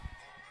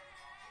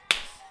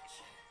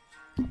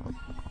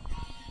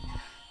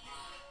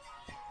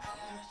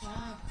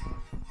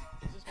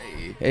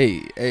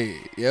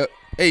Yep.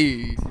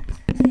 Hey.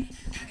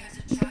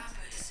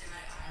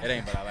 It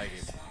ain't, but I like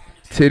it.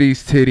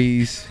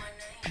 Titties,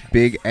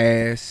 big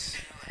ass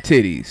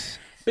titties.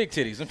 Big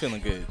titties. I'm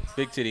feeling good.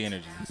 Big titty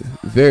energy.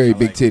 Very I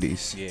big like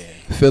titties. Yeah.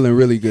 Feeling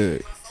really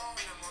good.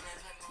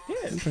 Yeah,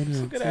 it's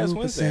a good ass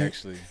Wednesday,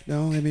 actually.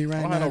 Don't hit me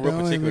right now. I don't have no real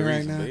Don't hit me particular right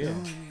reason, now. but yeah.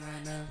 Don't hit me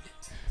right now.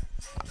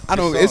 I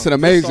don't. This It's an song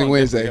amazing definitely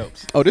Wednesday.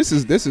 helps. Oh, this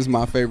is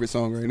my favorite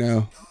song right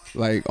now.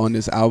 Like on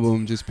this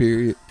album, just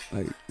period.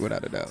 Like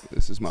without a doubt,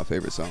 this is my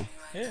favorite song.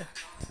 Yeah.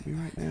 Hit me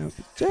right now.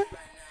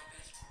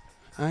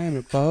 I am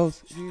the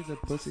pose. She's a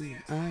pussy.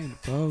 I am the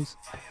pose.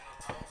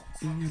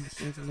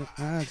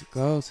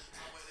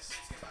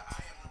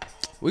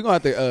 We're gonna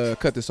have to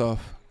cut this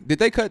off. Did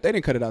they cut? They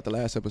didn't cut it out the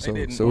last episode, They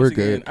didn't. so Once we're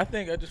good. again, I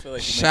think I just feel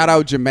like Shout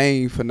out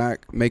Jermaine for not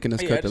making us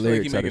I cut the just feel like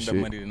lyrics you out of making the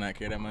shit. money to not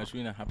care that much.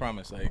 You know, I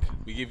promise. Like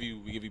we give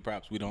you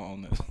props. We don't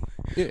own this.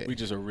 Yeah. We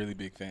just are really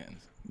big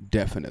fans.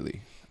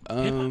 Definitely.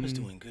 Hip hop is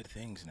doing good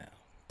things now.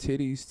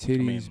 Titties, I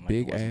mean, like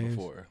big it wasn't ass.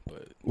 before,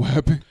 but What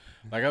happened?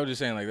 like I was just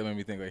saying, like that made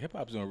me think like hip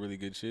hop's doing really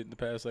good shit in the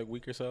past like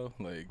week or so.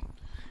 Like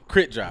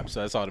Crit drops,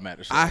 so that's all that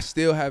matters. I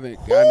still haven't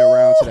gotten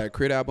around to that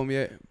Crit album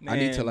yet. I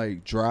need to Man.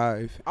 like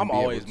drive. and I'm be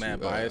able always to, mad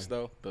biased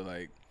though, but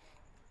like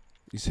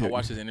You I said,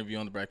 watched his interview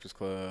on the Breakfast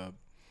Club.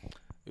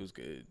 It was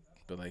good.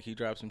 But like he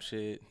dropped some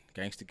shit.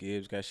 Gangsta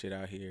Gibbs got shit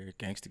out here.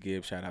 Gangsta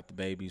Gibbs shout out the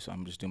baby. So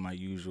I'm just doing my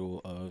usual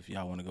of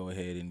y'all want to go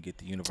ahead and get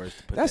the universe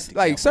to put that's that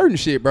like together. certain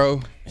shit, bro.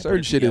 put Certain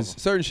it shit is together.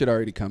 certain shit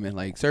already coming.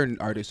 Like certain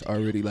artists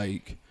already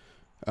like,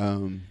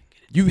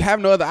 you have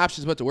no other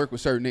options but to work with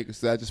certain niggas.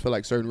 So I just feel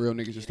like certain real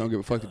niggas just don't give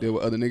a fuck to deal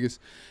with other niggas,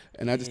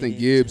 and I just think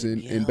Gibbs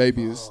and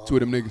Baby is two of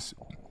them niggas.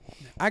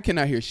 I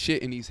cannot hear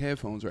shit in these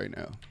headphones right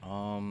now.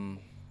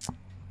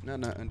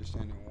 Not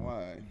understanding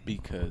why.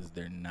 Because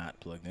they're not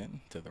plugged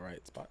in to the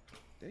right spot.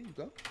 There you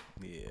go.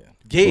 Yeah.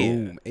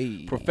 Boom.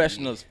 Ayy.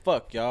 Professional as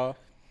fuck, y'all.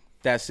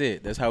 That's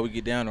it. That's how we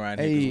get down around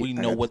here. 'Cause Ayy, we I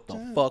know got what the the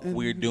time fuck and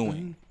we're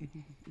doing.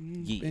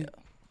 Yeah.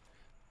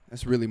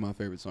 That's really my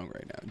favorite song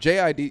right now.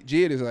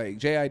 JID is like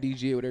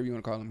JIDG, whatever you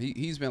want to call him.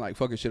 He's been like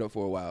fucking shit up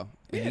for a while,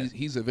 and Yeah.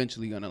 he's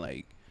eventually gonna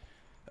like.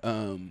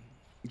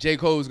 J.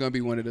 Cole's gonna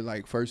be one of the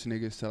like first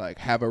niggas to like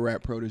have a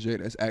rap protege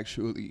that's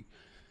actually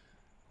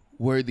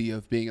worthy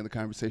of being in the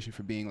conversation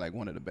for being like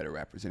one of the better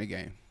rappers in the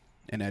game,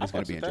 and that I is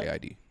gonna fucks be in with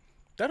that. JID.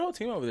 That whole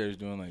team over there is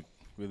doing like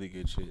really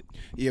good shit.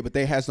 Yeah, but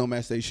they has no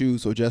match their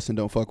shoes, so Justin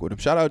don't fuck with him.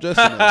 Shout out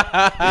Justin.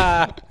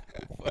 though.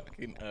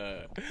 Fucking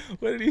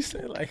what did he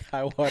say? Like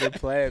high water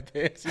plaid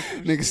pants.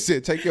 Nigga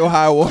said, take your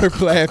high water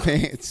plaid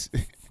pants.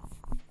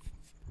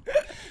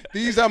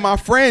 These are my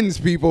friends,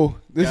 people.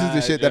 This is the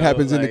God, shit that yo,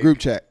 happens in the like, group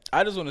chat.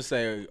 I just want to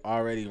say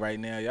already right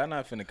now, y'all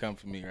not finna come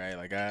for me, right?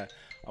 Like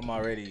I'm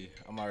already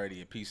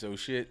a piece of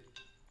shit.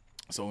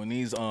 So when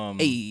these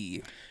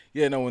Hey.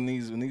 yeah, no, when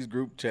these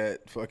group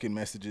chat fucking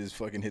messages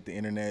fucking hit the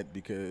internet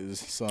because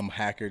some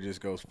hacker just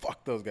goes,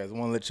 fuck those guys. I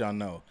want to let y'all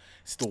know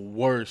it's the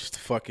worst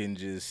fucking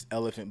just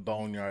elephant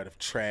boneyard of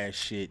trash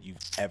shit you've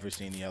ever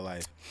seen in your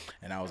life.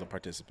 And I was a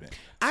participant.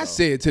 I So,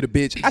 said to the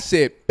bitch, I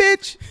said,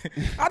 bitch,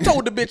 I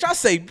told the bitch, I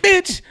say,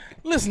 bitch,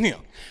 listen here.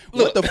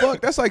 what the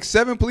fuck? That's like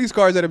 7 police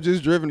cars that have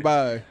just driven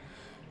by,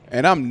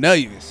 and I'm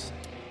nervous.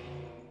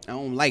 I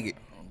don't like it.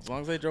 As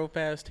long as they drove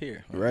past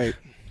here. Right.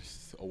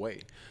 Just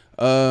away.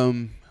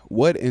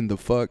 What in the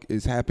fuck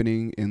is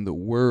happening in the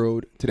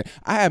world today?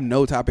 I have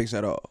no topics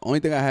at all. Only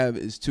thing I have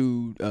is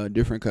 2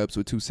 different cups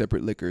with 2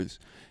 separate liquors,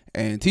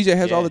 and TJ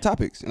has all Yeah. the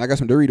topics, and I got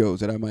some Doritos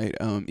that I might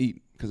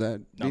eat because I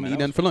didn't eat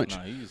nothing for lunch.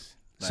 No, he's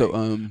So,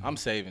 I'm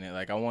saving it.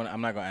 Like I'm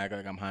not gonna act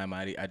like I'm high and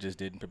mighty. I just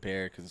didn't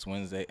prepare because it's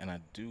Wednesday, and I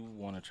do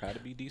want to try to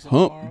be decent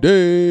tomorrow. Hump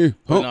day.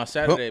 But no,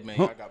 Saturday,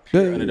 man, I got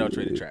pure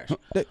unadulterated trash.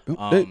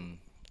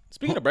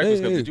 Speaking of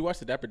Breakfast Club, did you watch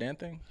the Dapper Dan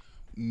thing?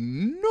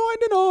 No, I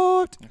did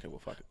not. Okay, well,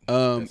 fuck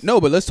it. No,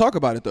 but let's talk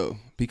about it though,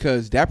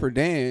 because Dapper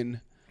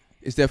Dan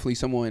is definitely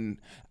someone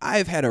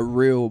I've had a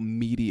real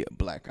media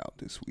blackout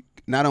this week.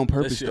 Not on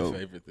purpose That's your though,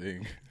 favorite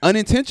thing.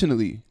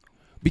 unintentionally,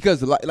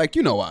 because like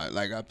you know why?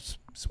 Like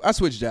I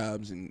switched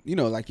jobs, and you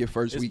know like your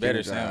first It's week better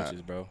at a job,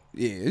 sandwiches, bro.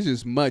 Yeah, it's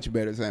just much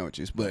better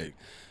sandwiches, but. Like,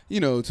 You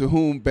know, to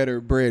whom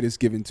better bread is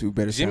given to,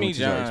 better Jimmy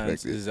sandwiches are John's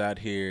expected. is out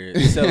here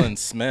selling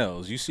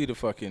smells. You see the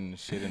fucking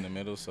shit in the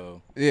middle,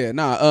 so Yeah,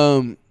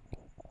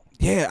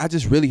 yeah, I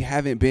just really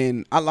haven't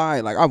been. I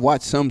lied. Like I've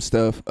watched some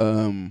stuff.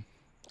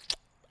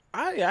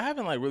 I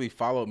haven't like really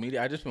followed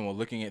media. I just been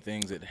looking at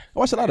things that I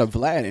watched a lot of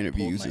Vlad pulled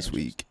interviews my this interest.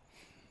 week.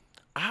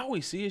 I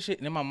always see his shit,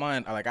 and in my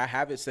mind, I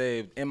have it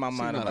saved in my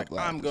mind. I'm not like, a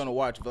Vlad I'm this gonna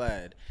watch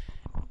Vlad,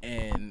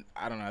 and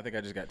I don't know. I think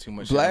I just got too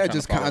much. shit I'm Vlad trying to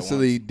just follow at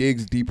constantly once.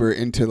 digs deeper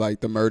into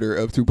like the murder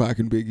of Tupac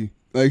and Biggie.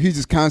 Like he's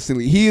just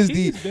constantly. He is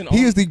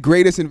the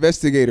greatest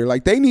investigator.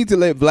 Like they need to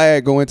let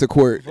Vlad go into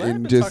court Vlad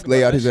and been just talking lay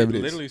about out that his shit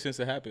evidence. Literally since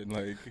it happened,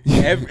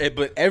 like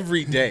but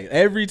every day,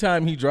 every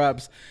time he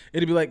drops,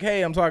 it'd be like,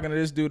 hey, I'm talking to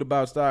this dude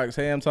about stocks.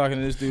 Hey, I'm talking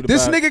to this dude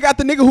This about nigga got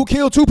the nigga who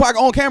killed Tupac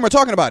on camera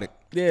talking about it.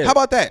 Yeah. How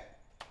about that?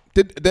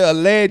 The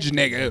alleged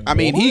nigga. I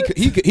mean,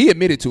 he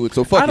admitted to it.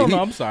 So fuck it. I don't know.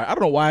 I'm sorry. I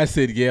don't know why I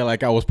said yeah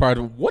like I was part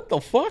of. What the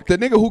fuck? The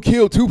nigga who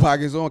killed Tupac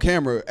is on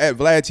camera at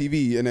Vlad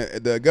TV, and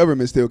the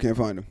government still can't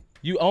find him.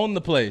 You own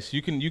the place.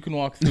 You can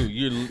walk through.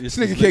 This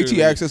nigga KT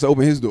asked us to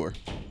open his door.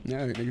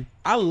 Yeah, nigga.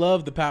 I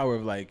love the power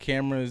of like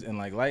cameras and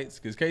like lights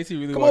because KT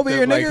really Come walked over up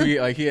here, like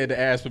nigga. he had to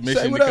ask permission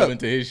Say to what come up.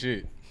 into his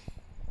shit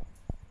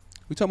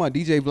We talking about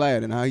DJ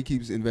Vlad and how he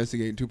keeps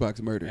investigating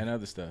Tupac's murder. and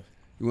other stuff.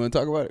 You want to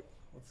talk about it?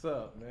 What's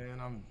up, man?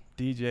 I'm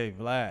DJ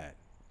Vlad.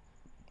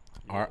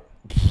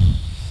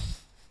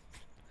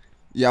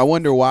 Yeah, I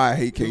wonder why I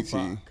hate KT.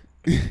 Tupac.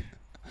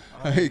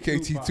 I hate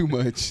KT Tupac. too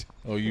much.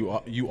 Oh,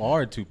 you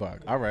are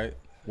Tupac. All right.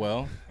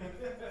 Well,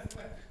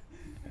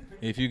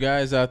 if you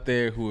guys out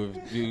there who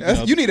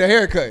have You need a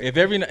haircut. if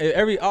every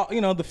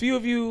the few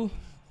of you,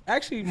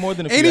 actually more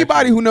than a few,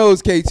 Anybody actually, who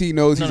knows KT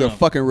knows No, he's a no.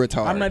 fucking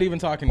retard. I'm not even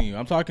talking to you.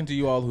 I'm talking to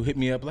you all who hit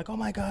me up like, oh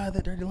my god,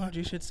 that Dirty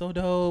Laundry shit's so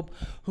dope.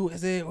 Who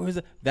is it? Who is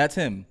it? That's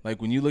him.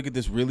 Like when you look at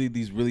these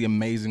really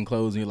amazing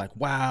clothes and you're like,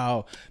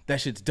 wow,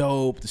 that shit's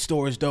dope. The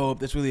store is dope.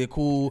 That's really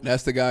cool.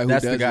 That's the guy who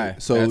That's does the guy.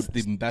 it. So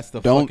that's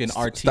the don't fucking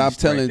artiste stop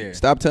telling right there.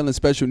 stop telling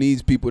special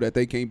needs people that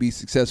they can't be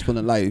successful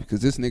in life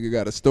because this nigga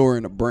got a store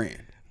and a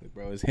brand.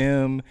 Bro, it's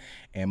him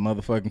and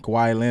motherfucking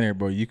Kawhi Leonard,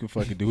 bro. You can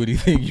fucking do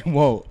anything you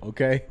want,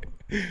 okay?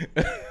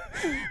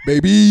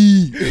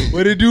 Baby,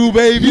 What it do,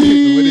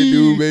 baby? what it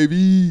do,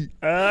 baby?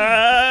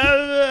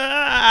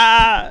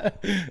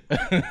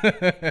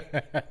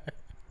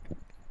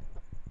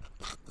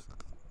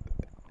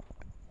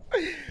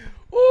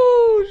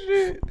 Oh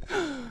shit.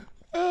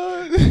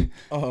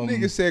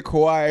 Nigga said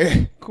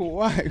Kawhi.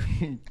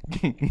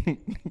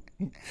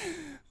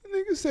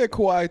 Nigga said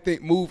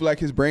Kawhi move like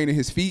his brain and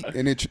his feet,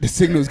 and then the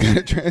signal's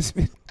gotta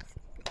transmit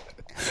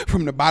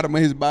from the bottom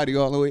of his body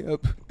all the way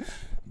up.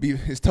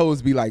 His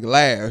toes be like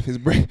laugh. His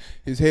brain,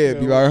 his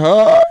head be like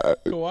ha.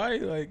 Kawhi,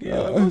 like, yeah,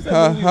 like, what was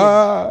that movie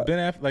ha. with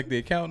Ben Affleck, like the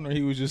accountant, or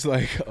he was just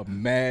like a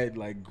mad,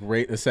 like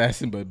great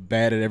assassin, but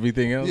bad at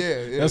everything else. Yeah,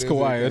 that's that's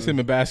Kawhi. it. That's him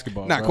in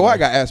basketball. Nah, bro. Kawhi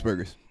got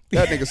Asperger's.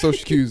 That nigga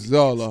social cues is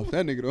all off.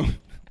 That nigga don't.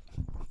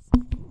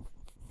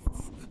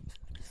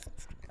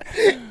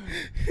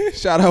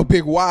 Shout out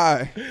Big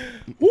Y.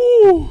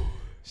 Woo!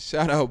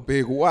 Shout out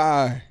Big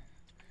Y.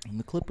 And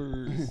the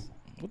Clippers.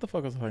 What the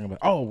fuck was I talking about?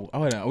 Oh,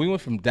 wait, we went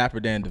from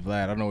Dapper Dan to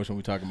Vlad. I don't know which one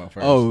we talking about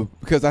first. Oh,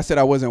 because I said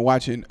I wasn't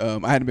watching. I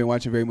hadn't been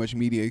watching very much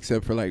media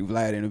except for like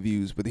Vlad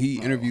interviews. But he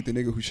interviewed the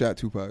nigga who shot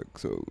Tupac,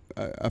 so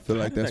I feel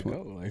How like did that's that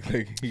what. go?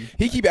 Like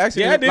He keep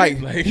asking Yeah, him, I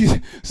did.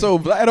 like so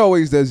Vlad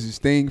always does his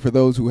thing. For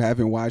those who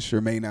haven't watched or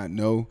may not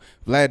know,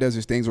 Vlad does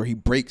his things where he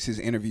breaks his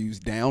interviews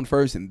down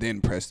first and then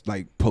post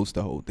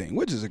the whole thing,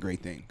 which is a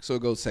great thing. So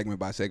it goes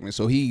segment by segment.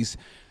 So he's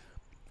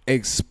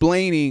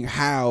explaining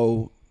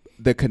how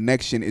the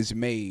connection is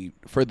made.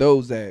 For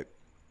those that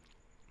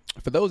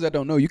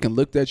don't know, you can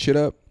look that shit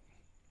up.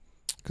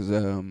 Cause I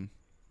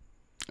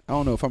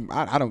don't know if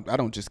I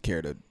don't just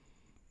care to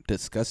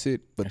discuss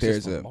it, but That's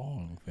there's just a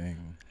long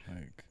thing.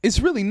 Like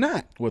it's really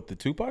not. what, the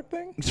Tupac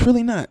thing? It's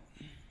really not.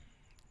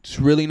 It's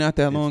really not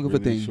that long It's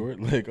of a really thing. Short.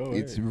 Like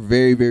It's hey.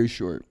 very, very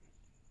short.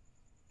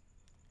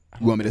 I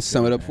You want me to don't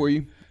sum it up man. for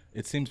you?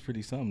 It seems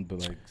pretty summed, but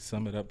like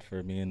sum it up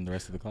for me and the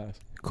rest of the class.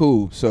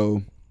 Cool.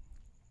 So,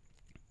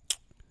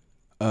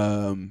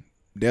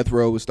 Death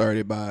Row was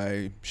started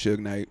by Suge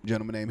Knight, a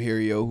gentleman named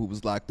Harry O, who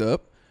was locked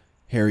up.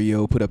 Harry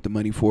O put up the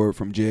money for it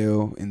from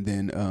jail, and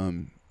then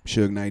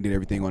Suge Knight did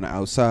everything on the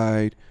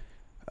outside.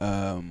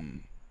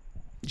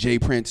 Jay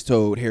Prince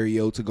told Harry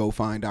O to go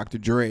find Dr.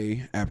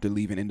 Dre after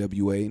leaving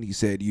NWA, and he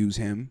said use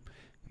him.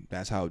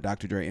 That's how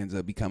Dr. Dre ends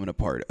up becoming a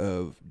part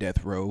of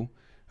Death Row.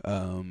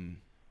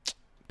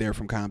 They're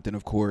from Compton,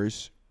 of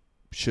course.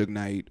 Suge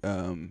Knight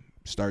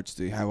starts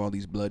to have all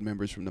these blood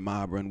members from the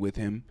mob run with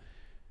him.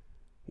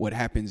 What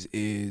happens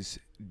is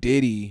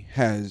Diddy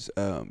has,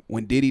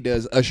 when Diddy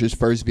does Usher's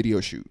first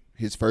video shoot,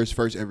 his first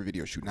ever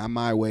video shoot, not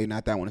My Way,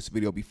 not that one, it's a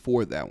video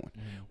before that one,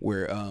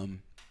 where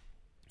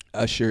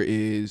Usher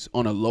is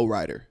on a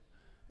lowrider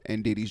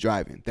and Diddy's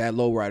driving. That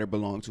lowrider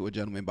belonged to a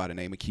gentleman by the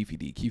name of Keefe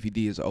D. Keefe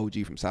D is an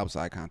OG from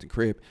Southside Compton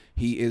Crib.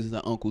 He is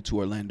the uncle to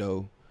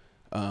Orlando,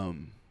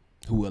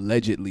 who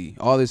allegedly,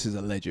 all this is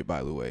alleged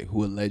by the way,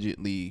 who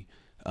allegedly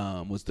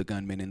was the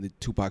gunman in the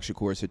Tupac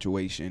Shakur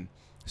situation.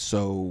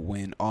 So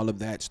when all of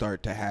that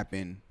started to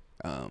happen,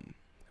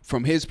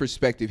 from his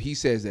perspective, he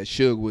says that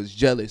Suge was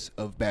jealous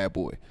of Bad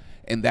Boy.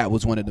 And that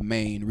was one of the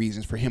main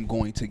reasons for him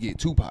going to get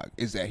Tupac,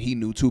 is that he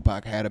knew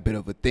Tupac had a bit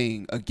of a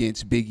thing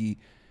against Biggie,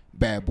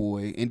 Bad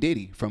Boy, and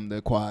Diddy from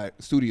the Quad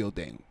Studio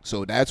thing.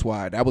 So that's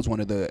why that was one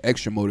of the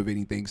extra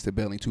motivating things to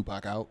bailing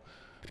Tupac out,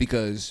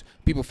 because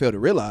people fail to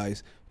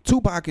realize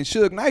Tupac and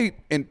Suge Knight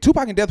and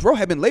Tupac and Death Row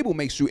have been label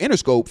mates through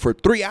Interscope for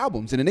 3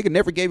 albums, and the nigga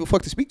never gave a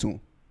fuck to speak to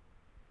him.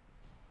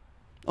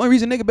 Only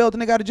reason nigga bailed the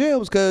nigga out of jail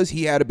was because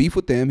he had a beef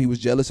with them. He was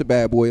jealous of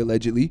Bad Boy,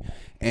 allegedly.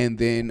 And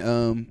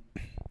then,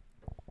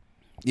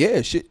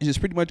 yeah, shit just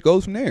pretty much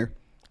goes from there.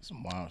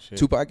 Some wild shit.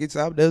 Tupac gets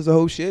out, does the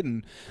whole shit,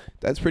 and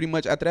that's pretty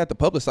much after that the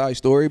publicized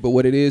story. But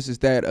what it is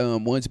that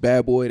once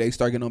Bad Boy, they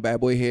start getting on Bad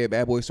Boy head.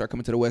 Bad Boy start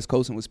coming to the West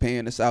Coast and was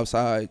paying the South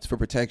Sides for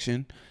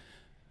protection.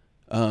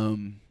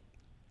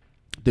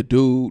 The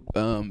dude,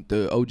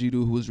 the OG dude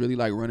who was really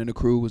like running the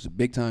crew, was a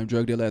big time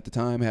drug dealer at the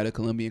time. Had a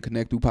Colombian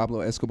connect through Pablo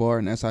Escobar,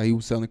 and that's how he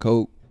was selling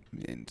coke.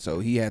 And so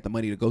he had the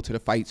money to go to the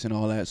fights and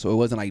all that. So it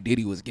wasn't like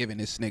Diddy was giving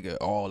this nigga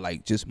all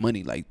like just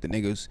money. Like the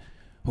niggas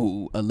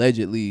who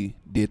allegedly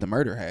did the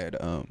murder had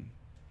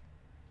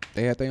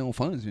they had their own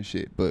funds and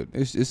shit. But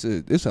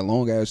it's a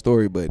long ass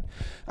story. But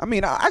I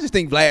mean, I just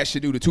think Vlad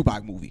should do the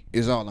Tupac movie.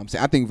 Is all I'm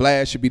saying. I think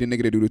Vlad should be the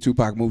nigga to do the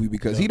Tupac movie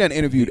because he done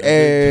interviewed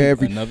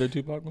another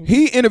Tupac movie.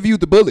 He interviewed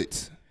the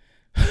Bullets.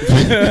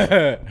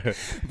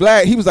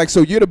 Vlad, he was like,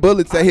 so you're the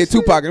Bullets that hit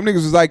Tupac. And them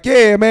niggas was like,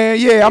 yeah, man,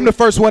 yeah, I'm the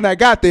first one that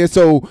got there.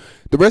 So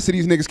the rest of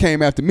these niggas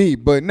came after me.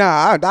 But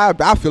nah,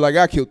 I feel like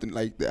I killed them.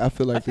 Like I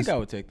feel like I think I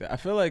would take that. I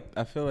feel like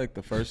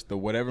the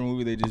whatever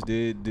movie they just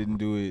didn't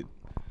do it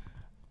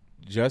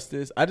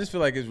justice. I just feel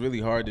like it's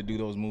really hard to do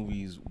those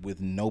movies with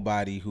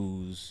nobody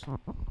who's,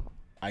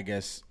 I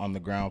guess, on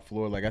the ground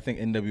floor. Like, I think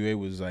NWA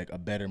was like a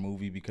better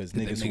movie because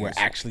niggas who were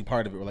actually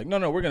part of it were like,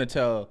 no, we're gonna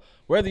tell.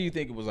 Whether you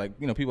think it was like,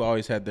 people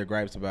always had their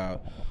gripes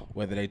about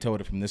whether they told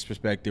it from this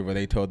perspective or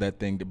they told that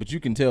thing, but you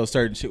can tell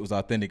certain shit was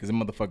authentic because the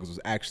motherfuckers was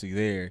actually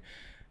there.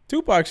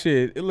 Tupac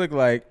shit, it looked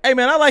like, hey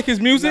man, I like his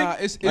music. Nah,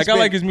 it's I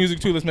like his music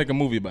too. Let's make a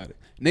movie about it.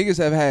 Niggas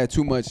have had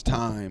too much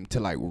time to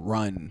like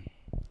run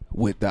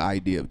with the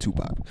idea of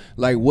Tupac.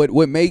 Like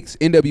what makes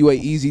NWA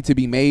easy to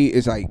be made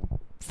is like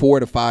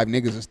 4 to 5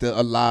 niggas are still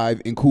alive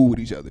and cool with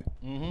each other.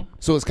 Mm-hmm.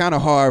 So it's kind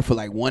of hard for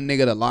like one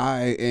nigga to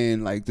lie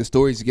and like the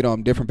stories to get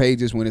on different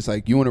pages when it's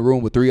like you in a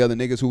room with 3 other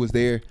niggas who was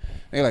there.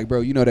 They're like,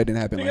 bro, that didn't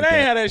happen. Nigga, like that that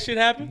ain't how that shit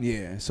happened.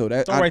 Yeah, so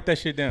that don't write that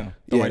shit down.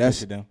 Don't write that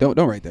shit down.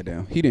 Don't write that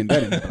down. He didn't.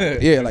 That didn't happen.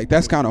 Yeah, like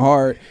that's kind of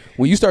hard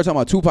when you start talking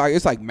about Tupac.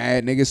 It's like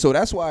mad niggas. So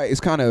that's why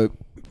it's kind of,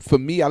 for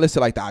me, I listen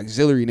to like the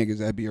auxiliary niggas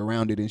that be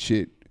around it and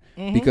shit,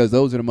 because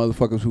those are the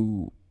motherfuckers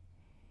who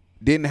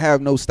didn't have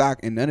no stock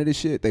in none of this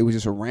shit. They was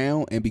just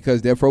around, and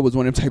because Death Row was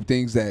one of them type of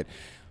things that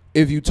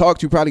if you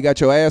talked, you probably got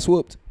your ass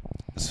whooped.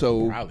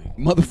 So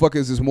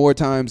motherfuckers is more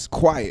times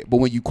quiet, but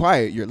when you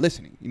quiet, you're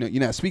listening.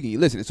 You're not speaking, you're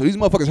listening. So these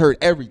motherfuckers heard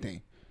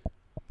everything.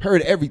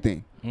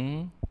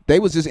 Mm-hmm. They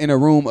was just in a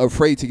room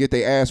afraid to get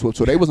their ass whooped.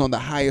 So they was on the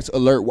highest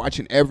alert,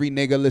 watching every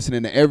nigga,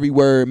 listening to every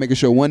word, making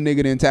sure one nigga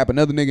didn't tap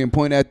another nigga and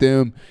point at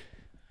them.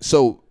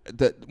 So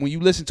when you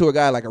listen to a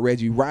guy like a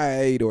Reggie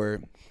Wright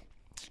or,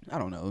 I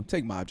don't know,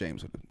 take Mob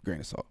James with a grain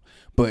of salt.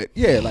 But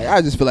yeah, like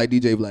I just feel like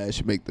DJ Vlad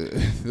should make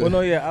the well,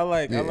 no, yeah, I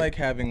like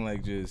having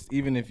like just,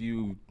 even if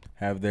you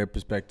have their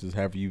perspectives,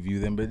 however you view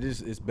them, but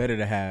it's better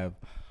to have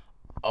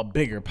a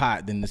bigger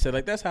pot than to say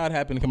like that's how it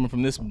happened coming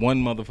from this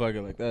one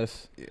motherfucker. Like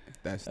that's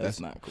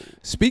not cool.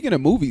 Speaking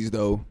of movies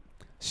though,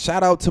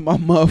 shout out to my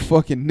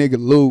motherfucking nigga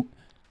Luke,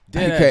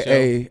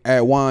 aka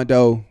at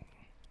Wando,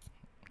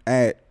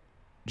 at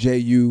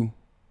JU.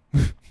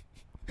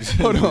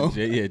 Hold on.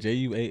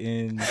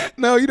 JUAN.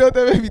 No, you know what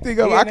that made me think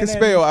of? I can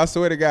spell, I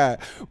swear to God.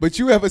 But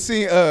you ever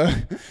seen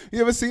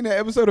that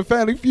episode of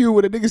Family Feud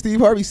where the nigga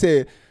Steve Harvey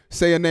said,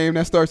 say a name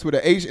that starts with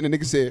an H, and the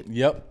nigga said,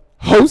 yep,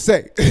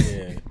 Jose.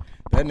 Yeah.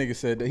 That nigga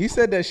said that. He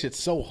said that shit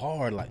so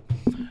hard, like,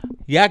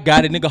 yeah, I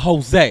got it, nigga,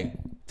 Jose.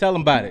 Tell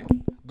him about it.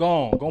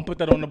 Go on put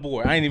that on the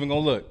board. I ain't even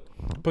gonna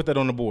look. Put that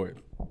on the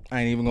board.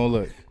 I ain't even gonna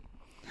look.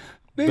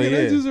 Nigga,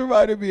 that just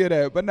reminded me of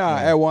that. But nah,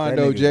 at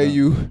Wando,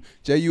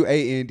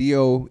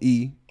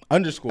 JUANDOE.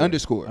 Underscore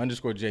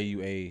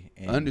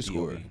JUA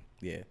underscore.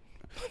 Yeah.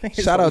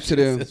 Shout out to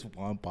them. That's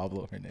Juan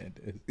Pablo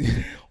Hernandez.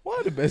 One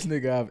of the best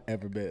nigga I've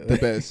ever met. The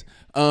best.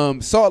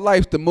 Salt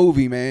Life the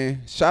movie,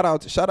 man. Shout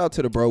out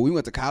to the bro. We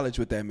went to college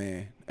with that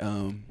man.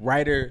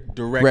 Writer,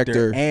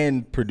 director,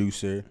 and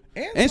producer,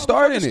 and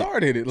starred in it.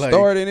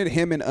 Starred in it.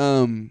 Him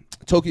and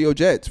Tokyo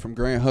Jets from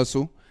Grand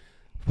Hustle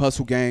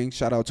Gang.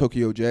 Shout out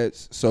Tokyo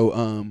Jets.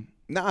 So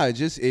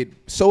it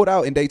sold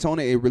out in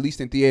Daytona. It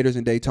released in theaters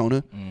in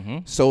Daytona. Mm-hmm.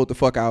 Sold the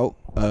fuck out.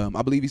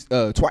 I believe he's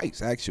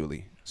twice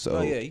actually.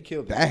 So he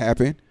killed it. That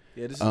happened.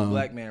 Yeah, this is a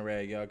black man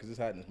rag, y'all, because it's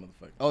hot in this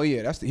motherfucker. Oh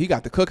yeah, he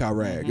got the cookout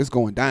rag. Mm-hmm. It's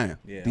going down.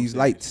 Yeah, these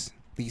lights.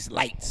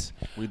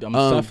 I'm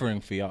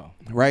suffering for y'all.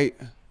 Right.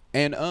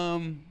 And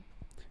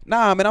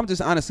man, I'm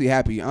just honestly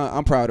happy.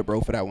 I'm proud of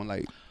bro for that one.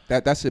 Like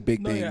that's a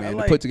big thing, man.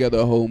 To put together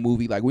a whole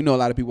movie. Like we know a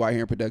lot of people out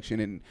here in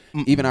production and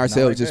even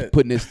ourselves just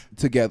putting this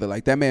together.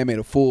 Like that man made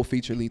a full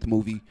feature length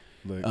movie.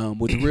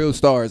 With real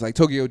stars like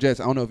Tokyo Jets.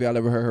 I don't know if y'all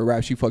ever heard her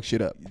rap. She fuck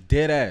shit up.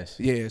 Dead ass.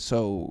 Yeah,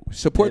 so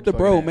support the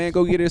bro, man.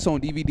 Go get this on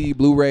DVD,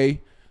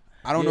 Blu-ray.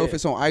 I don't know if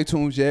it's on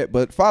iTunes yet,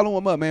 but follow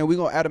him up, man. We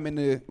gonna add him in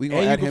the. We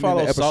gonna add him in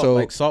the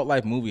episode. Salt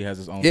Life movie has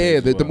its own. Yeah,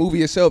 page the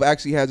movie itself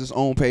actually has its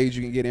own page.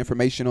 You can get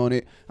information on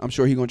it. I'm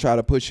sure he's gonna try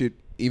to push it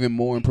even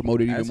more and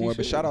promote it even more.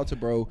 But shout out to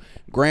bro,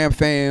 Graham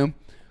fam.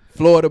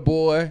 Florida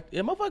boy.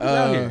 Yeah, motherfuckers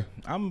out here.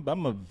 I'm a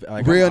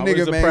real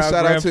nigga, man.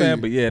 Shout out to you.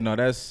 But yeah, no,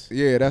 that's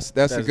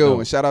a good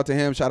one. Shout out to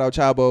him. Shout out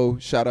Chabo.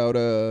 Shout out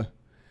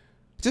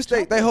Just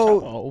they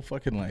whole. Oh,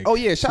 fucking like. Oh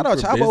yeah, shout out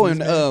super Chabo and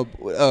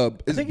businessman.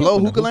 is think it he Blow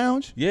opened Hookah a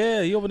Lounge?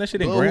 Yeah, he opened that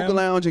shit in Blow Hookah Graham.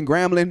 Lounge and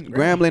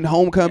Grambling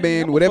Homecoming,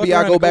 Yeah, whatever fuck y'all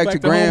around go and back to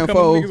Grand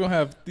Homecoming. Niggas for. gonna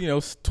have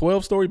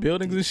 12-story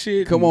buildings and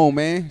shit. Come on,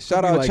 man.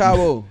 Shout out like-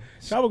 Chabo.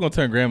 Chabo gonna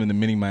turn Graham into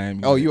mini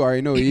Miami. Oh, you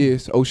already know he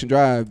is. Ocean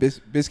Drive,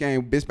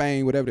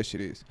 Biscayne, whatever that shit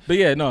is. But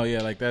yeah, no,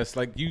 yeah, like that's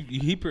like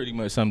he pretty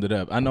much summed it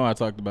up. I know I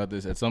talked about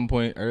this at some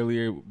point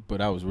earlier, but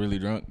I was really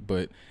drunk.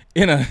 But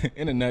in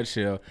a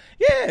nutshell,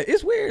 yeah,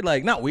 it's weird.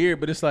 Like not weird,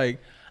 but it's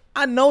like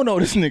I know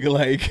this nigga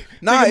like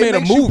Nah, nigga it made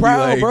makes a movie, you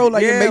proud, bro.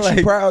 Like yeah, it makes like,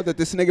 you proud that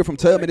this nigga from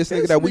Tubman, this nigga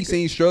this that we nigga-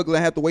 seen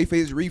struggling, have to wait for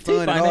his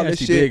refund and all this T-Finance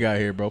shit. big out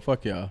here, bro.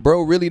 Fuck y'all.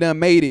 Bro really done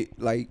made it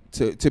like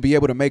to be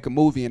able to make a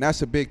movie, and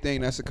that's a big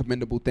thing. That's a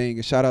commendable thing.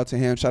 And shout out to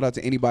him. Shout out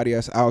to anybody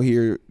that's out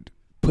here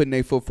putting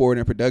their foot forward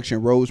in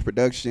production. Rose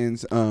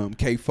Productions,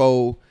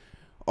 K4,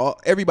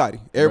 everybody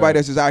Right.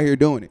 that's just out here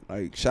doing it.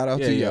 Like shout out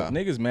to y'all.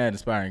 Niggas mad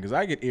inspiring because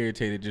I get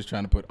irritated just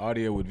trying to put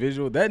audio with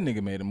visual. That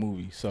nigga made a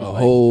movie, so The like,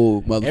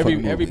 whole motherfucking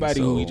movie. everybody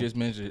who we So- just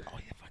mentioned. Oh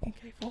yeah, fucking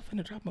K4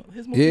 finna drop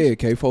his movie. Yeah,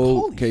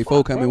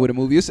 K4 coming with a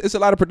movie. It's a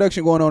lot of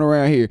production going on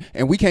around here,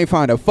 and we can't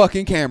find a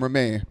fucking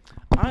cameraman.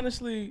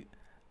 Honestly,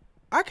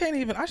 I can't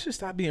even. I should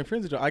stop being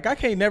friends with y'all. Like I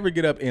can't never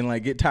get up and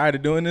like get tired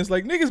of doing this.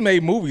 Like niggas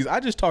made movies. I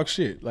just talk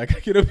shit. Like I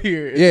get up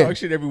here and Yeah. talk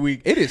shit every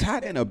week. It is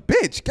hot in a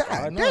bitch.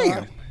 I God know,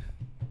 damn.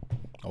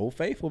 Old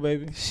Faithful,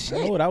 baby. I Shit.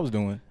 know what I was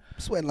doing. I'm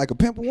sweating like a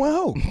pimp in one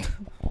hoe.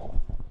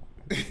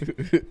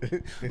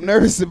 I'm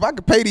nervous if I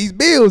could pay these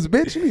bills,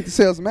 bitch. You need to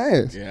sell some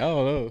ass. Yeah, I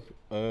don't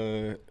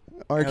know.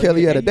 R.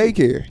 Kelly at a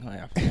daycare.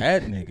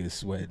 That nigga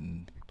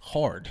sweating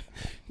hard.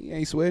 He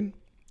ain't sweating.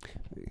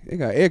 They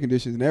got air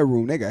conditioners in that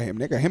room. They got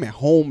him at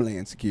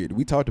Homeland Security.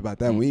 We talked about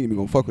that. We ain't even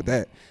gonna fuck with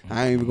that.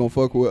 I ain't even gonna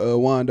fuck with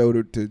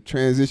Wando to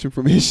transition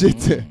from his shit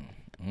to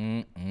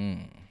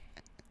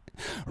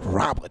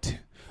Robert.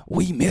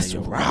 We miss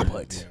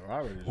Robert. Yeah,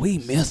 Robert is We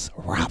miss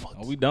Robert.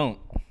 No, we don't.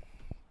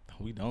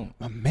 We don't.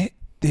 I met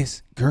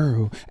this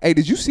girl. Hey,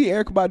 did you see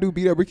Erykah Badu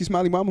beat up Ricky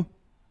Smiley mama?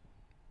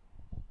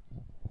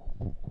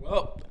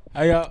 Well,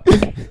 I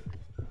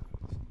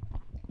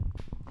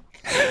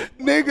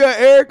Nigga,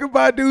 Erykah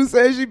Badu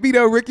said she beat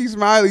up Ricky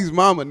Smiley's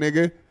mama,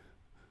 nigga.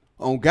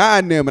 On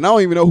God and them, and I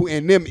don't even know who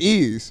and them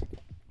is.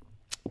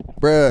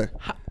 Bruh.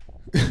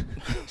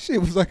 Shit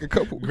was like a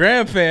couple.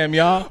 Grand fam,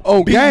 y'all.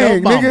 Oh, Beating gang,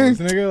 up mamas,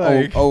 nigga.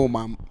 Like, Oh,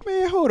 my.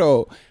 Man, hold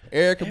on.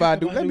 Erykah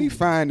Badu. Let Badu. me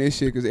find this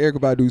shit, because Erykah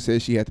Badu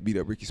said she had to beat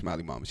up Ricky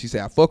Smiley mama. She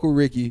said, I fuck with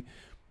Ricky,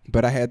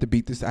 but I had to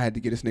get this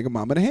nigga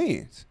mama the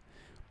hands.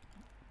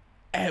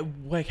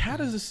 like, how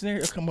does the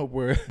scenario come up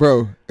where?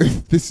 Bro,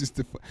 this is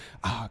the.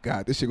 Oh,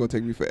 God, this shit gonna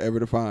take me forever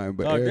to find.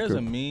 But Dog, there's Erykah,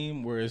 a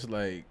meme where it's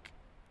like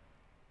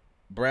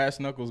brass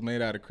knuckles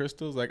made out of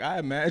crystals. Like, I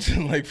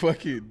imagine, like,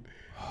 fucking.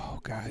 oh,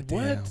 God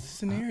damn. What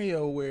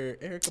scenario where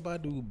Erykah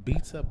Badu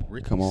beats up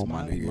Ricky Come on,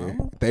 my Smiley nigga.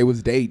 mama? They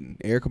was dating.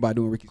 Erykah Badu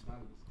and Ricky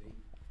Smiley was dating.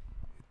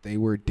 They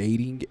were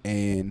dating,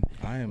 and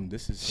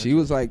This is. she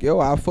was like, yo,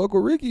 I fuck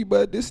with Ricky,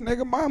 but this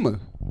nigga mama.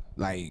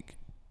 Like,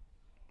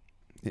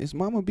 his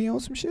mama be on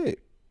some shit.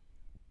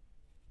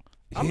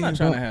 I'm Yeah, not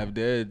trying bro. to have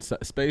dead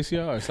space,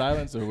 y'all, or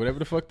silence, or whatever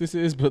the fuck this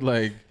is, but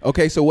like,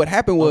 Okay, so what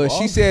happened was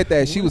she all- said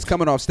that she was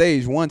coming off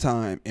stage one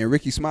time, and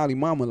Ricky Smiley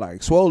mama,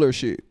 like, swole her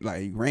shit,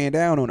 like, ran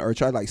down on her, or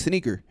tried, like,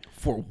 sneak her.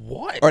 for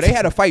what? Or they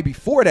had a fight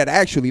before that,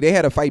 actually. They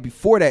had a fight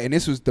before that, and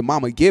this was the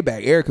mama get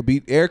back.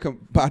 Erykah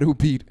Badu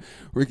beat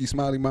Ricky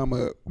Smiley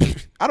mama up.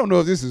 I don't know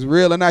if this is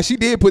real or not. She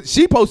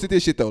posted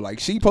this shit, though. Like,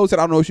 she posted,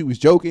 I don't know if she was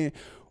joking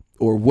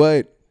or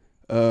what.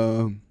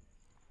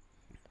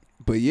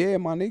 But yeah,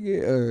 my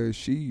nigga,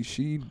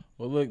 she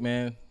Well, look,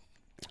 man.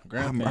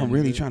 I'm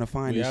really trying to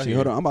find this shit.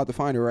 Hold on, I'm about to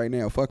find it right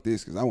now. Fuck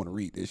this, because I want to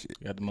read this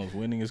shit. Got the most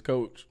winningest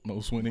coach,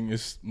 most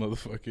winningest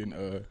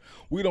motherfucking.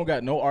 We don't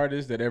got no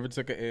artist that ever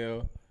took a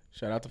L.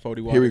 Shout out to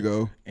 40 Water. Here we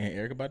go. And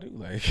Erykah Badu,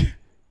 like.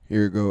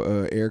 Here we go.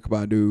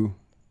 Erykah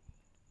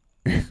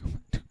Badu.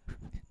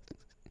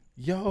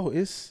 Yo,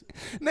 it's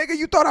Nigga,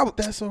 you thought I was.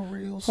 that's a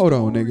real. Hold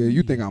on, story. nigga.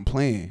 You think I'm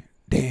playing?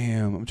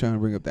 Damn, I'm trying to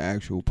bring up the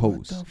actual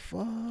post. What the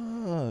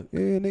fuck?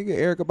 Yeah, nigga.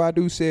 Erykah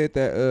Badu said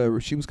that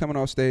she was coming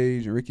off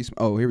stage and Ricky.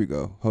 Oh, here we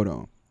go. Hold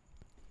on.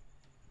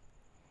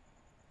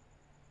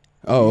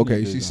 Oh,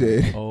 okay. She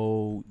said.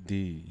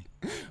 OD.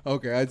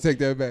 Okay, I take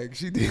that back.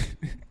 She did.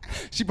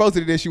 She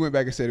posted it, then she went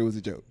back and said it was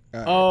a joke.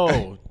 All right.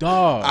 Oh,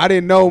 dog. I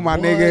didn't know, my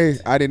What? nigga.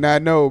 I did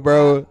not know,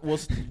 bro.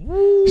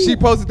 Woo. She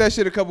posted that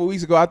shit a couple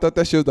weeks ago. I thought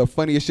that shit was the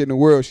funniest shit in the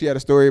world. She had a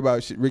story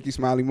about Ricky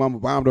Smiley mama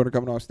bombed on her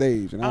coming off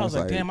stage, and I was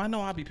like, damn, I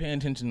know I be paying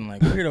attention to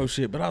like weirdo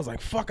shit, but I was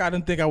like, fuck, I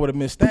didn't think I would have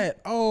missed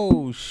that.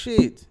 Oh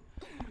shit.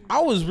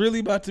 I was really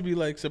about to be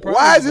like surprised.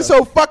 why is it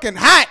so fucking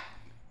hot?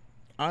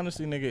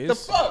 Honestly, nigga,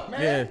 it's fuck,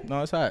 man? Yeah,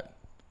 no, it's hot.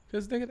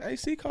 Cause nigga, the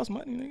AC costs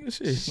money, nigga.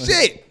 Shit.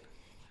 Shit.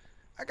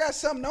 I got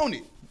something on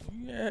it.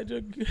 Yeah,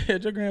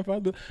 had your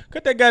grandfather.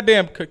 Cut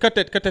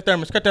that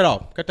thermos. Cut that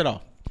off.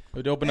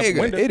 They open up the Nigga,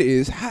 window. it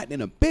is hot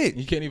in a You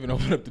bitch. can't even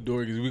open up the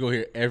door because we gonna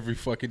hear every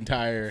fucking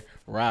tire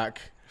rock.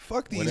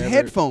 Fuck these Whatever.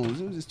 headphones.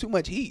 It was just too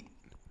much heat.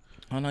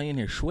 Oh no, you in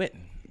here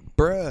sweating.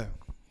 Bruh.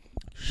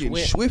 Getting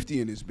Sweat.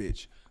 swifty in this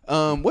bitch.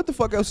 What the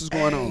fuck else is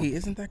going on? Hey,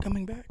 isn't that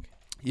coming back?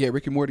 Yeah,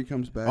 Rick and Morty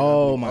comes back.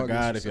 Oh I my think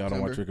God! August If or y'all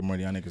don't watch September. Rick and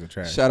Morty, y'all niggas are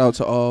trash. Shout out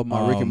to all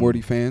my Rick and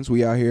Morty fans.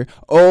 We out here.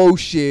 Oh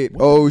shit.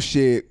 Oh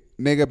shit.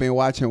 Nigga been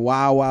watching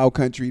Wild Wild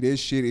Country. This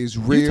shit is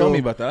real. You told me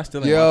about that. I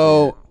still ain't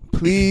Yo, watching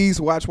please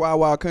watch Wild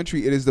Wild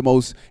Country. It is the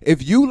most.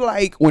 If you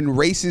like when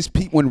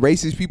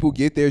racist people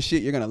get their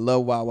shit, you're gonna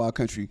love Wild Wild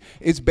Country.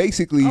 It's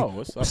basically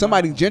what's up,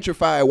 somebody man?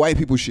 gentrified white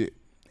people shit.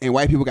 And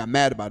white people got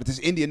mad about it. This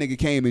Indian nigga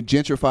came and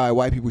gentrified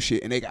white people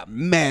shit, and they got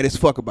mad as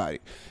fuck about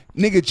it.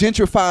 Nigga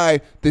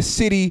gentrified the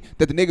city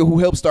that the nigga who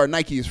helped start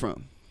Nike is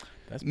from.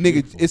 That's Nigga,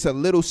 beautiful. it's a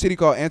little city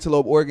called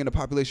Antelope, Oregon. The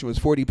population was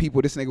 40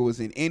 people. This nigga was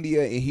in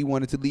India, and he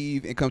wanted to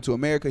leave and come to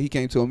America. He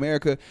came to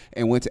America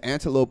and went to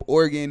Antelope,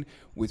 Oregon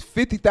with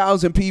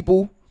 50,000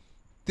 people.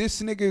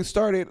 This nigga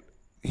started,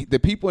 the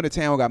people in the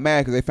town got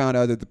mad because they found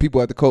out that the people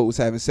at the coast was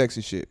having sex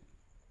and shit.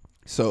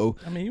 So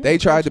I mean, you they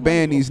want tried to somebody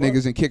ban go these fuck.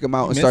 niggas and kick them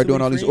out You and start doing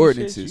mentally all these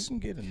free and shit, ordinances. You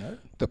can get a nut.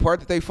 The part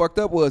that they fucked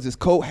up was this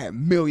cult had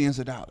millions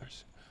of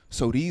dollars.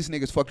 So these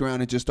niggas fucked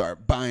around and just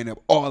started buying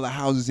up all the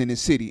houses in the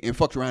city and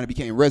fucked around and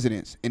became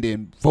residents and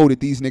then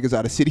voted these niggas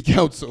out of city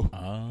council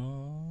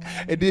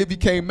and then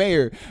became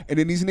mayor. And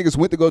then these niggas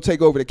went to go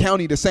take over the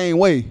county the same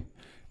way.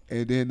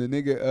 And then the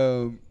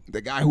nigga,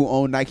 the guy who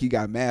owned Nike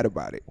got mad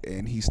about it.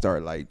 And he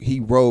started he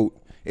wrote,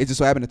 it just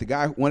so happened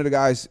that one of the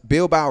guys,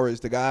 Bill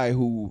Bowers, the guy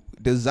who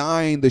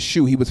designed the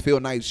shoe, he was Phil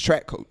Knight's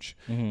track coach.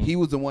 Mm-hmm. He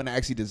was the one that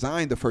actually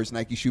designed the first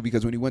Nike shoe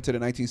because when he went to the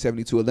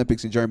 1972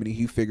 Olympics in Germany,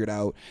 he figured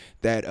out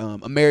that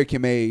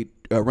American-made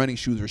running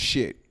shoes were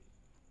shit.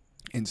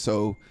 And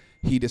so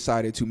he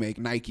decided to make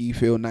Nike.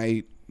 Phil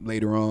Knight,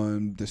 later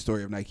on, the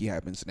story of Nike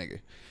happens,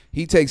 nigga.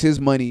 He takes his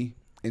money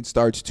and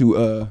starts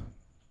to...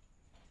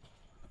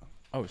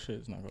 Oh shit!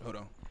 It's not good. hold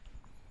on.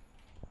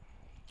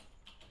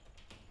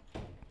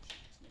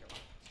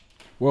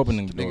 We're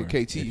opening the door.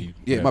 Nigga KT. if you-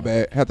 Yeah, my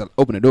bad. Had to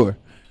open the door.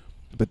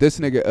 But this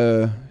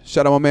nigga,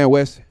 shout out my man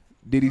West.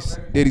 Diddy's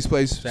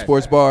Place Zach.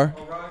 Sports Bar.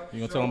 You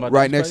gonna tell him about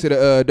Right this next to place?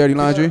 the Dirty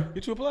Laundry.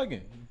 Get you a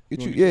plug-in.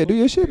 Do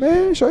your shit,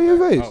 man. Show your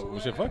face. Oh, well,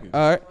 shit, fuck it.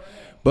 All right.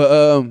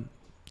 But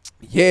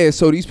yeah,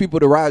 so these people,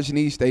 the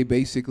Rajneesh, they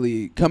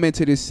basically come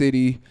into this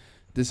city,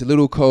 this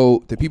little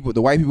code.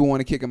 The white people want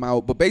to kick them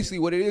out. But basically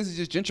what it is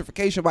just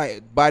gentrification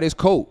by this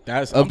code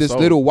I'm of this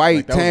sold. little white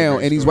Like, that was a town.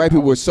 great And these story. white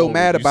people I were was so sold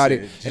mad when you about said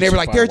it. And they were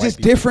like, gentrify they're white just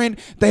people. different.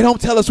 They don't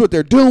tell us what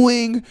they're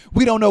doing.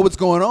 We don't know what's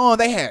going on.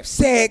 They have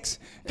sex.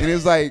 And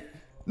it's like,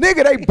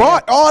 nigga, they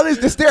bought all this.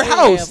 It's their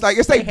house. Like,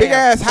 it's their big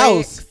ass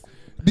house.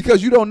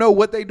 Because you don't know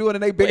what they doing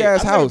in their big Wait,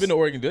 ass I've never house. been to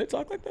Oregon. Do they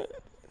talk like that?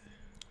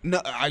 No,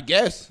 I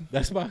guess.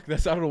 I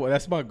don't know.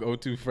 That's my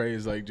go-to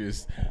phrase. Like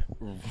just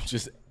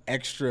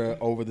extra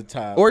over the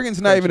top.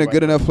 Oregon's not even a Country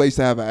good white- enough place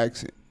to have an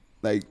accent.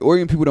 Like,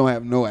 Oregon people don't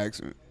have no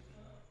accent.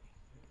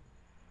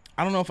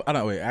 I don't know if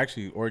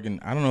actually Oregon.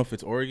 I don't know if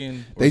it's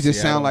Oregon. Or They just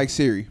Seattle. sound like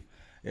Siri.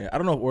 Yeah, I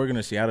don't know if Oregon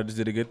or Seattle just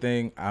did a good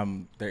thing.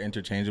 They're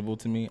interchangeable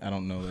to me. I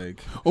don't know,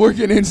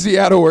 Oregon and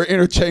Seattle are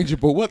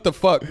interchangeable. What the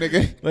fuck,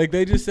 nigga? like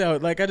they just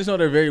sound like I just know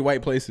they're very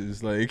white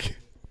places. Like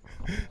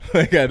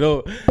I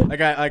don't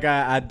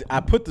I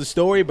put the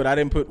story, but I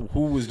didn't put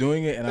who was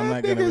doing it, and I'm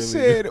not That gonna nigga really.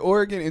 said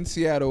Oregon and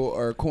Seattle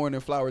are corn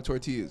and flour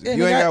tortillas. If Yeah,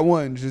 you nigga, ain't got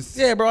one, just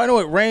Yeah, bro, I know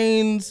it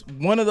rains.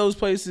 One of those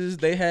places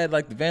they had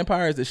like the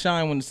vampires that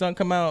shine when the sun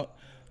come out.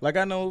 Like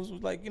I know, it was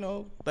like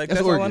that's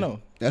all Oregon. I know.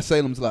 That's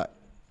Salem's Lot.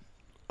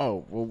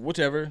 Oh well,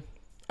 whichever.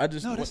 I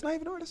just No, that's not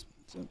even Oregon.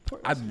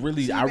 I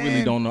really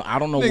man, don't know. I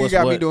don't know Nigga what's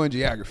got what. me doing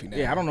geography now.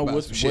 Yeah, I don't know about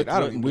what's some shit. I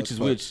don't even know which the is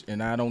fuck. which,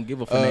 and I don't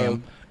give a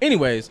damn.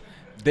 Anyways,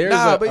 there's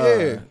Nah, a but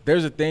yeah.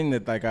 there's a thing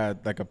that like a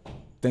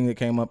thing that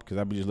came up because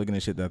I be just looking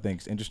at shit that I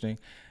think is interesting.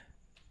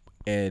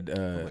 And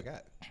Oh my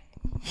god,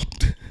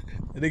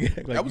 the nigga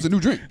act like that was a new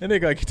drink. And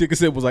nigga like he took a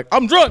sip was like,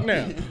 I'm drunk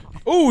now.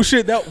 Oh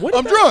shit, what?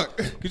 I'm drunk.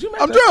 Could you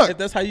imagine I'm drunk. if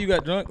that's how you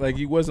got drunk? Like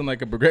you wasn't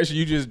like a progression.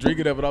 You just drink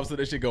it up and all of a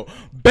sudden that shit go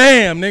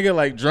bam, nigga.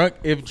 Like drunk.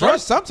 If drunk,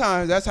 First,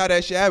 sometimes that's how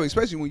that shit happens.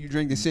 Especially when you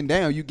drink and sitting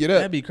down, you get up.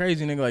 that'd be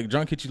crazy, nigga. Like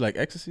drunk hit you like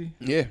ecstasy.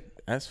 Yeah.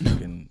 That's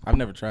fucking. I've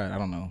never tried. I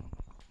don't know,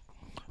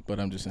 but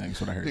I'm just saying.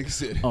 That's what I heard. Nigga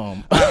said,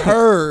 Um, I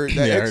heard that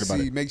Yeah, I heard about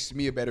ecstasy it. makes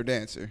me a better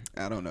dancer.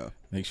 I don't know.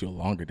 makes you a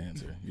longer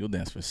dancer. You'll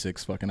dance for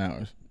 6 fucking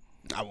hours.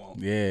 I won't.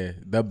 Yeah,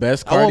 the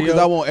best cardio. I won't because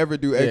I won't ever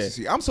do Yeah.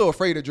 ecstasy. I'm so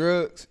afraid of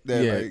drugs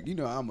that, Yeah. like, you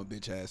know, I'm a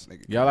bitch ass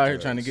nigga. Y'all out here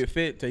trying to get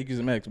fit. Take you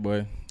some X,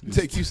 boy.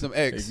 Take you some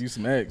X. Take you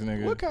some X,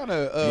 nigga. What kind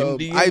of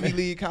MDMA? Ivy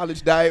League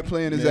college diet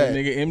plan is Yeah, that?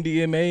 nigga,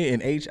 MDMA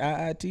and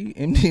HIIT.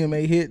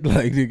 MDMA hit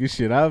like nigga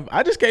shit.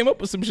 I just came up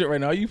with some shit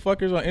right now. You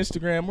fuckers on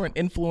Instagram, we're an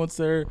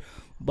influencer,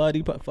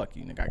 buddy. Fuck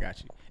you, nigga. I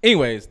got you.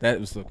 Anyways, that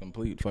was a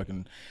complete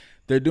fucking.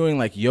 They're doing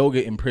like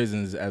yoga in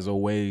prisons as a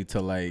way to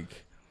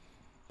like,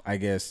 I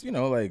guess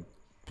like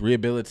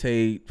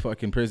rehabilitate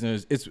fucking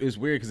prisoners. It's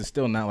weird because it's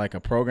still not like a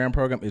program.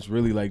 It's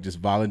really like just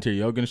volunteer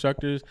yoga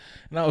instructors.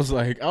 And I was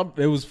like,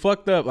 it was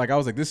fucked up. Like I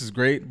was like, this is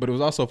great, but it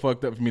was also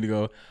fucked up for me to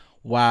go,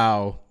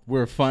 wow,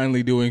 we're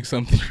finally doing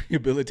something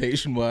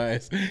rehabilitation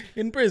wise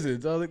in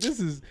prisons. I was like, this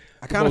is.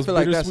 I kind of feel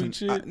like that's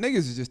bittersweet shit. niggas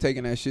is just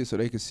taking that shit so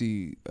they can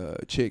see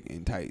chick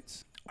in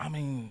tights. I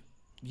mean,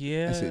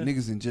 yeah. I said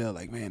niggas in jail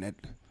like, man,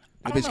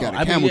 The bitch got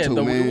a camel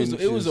toe, man.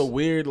 It was a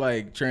weird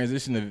like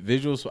transition of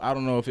visuals. So I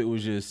don't know if it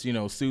was just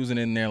Susan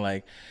in there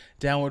like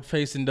downward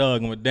facing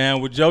dog. I'm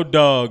down with your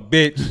dog,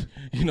 bitch.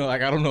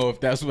 Like I don't know if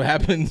that's what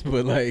happens,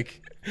 but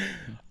like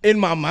in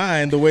my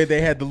mind, the way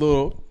they had the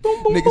little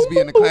boom, boom, niggas boom, be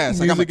in the boom, class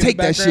like I'm gonna take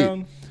that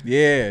shit.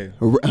 Yeah,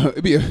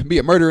 be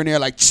a murder in there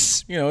like.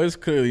 It's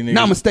clearly niggas.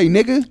 Namaste,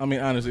 nigga. I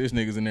mean, honestly, there's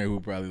niggas in there who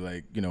probably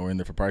like were in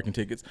there for parking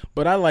tickets.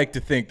 But I like to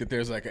think that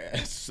there's like a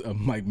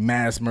like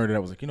mass murder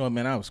that was like,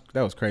 man,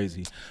 that was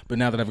crazy. But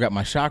now that I've got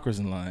my chakras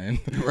in line,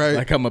 right,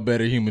 like I'm a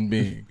better human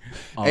being.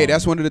 Hey,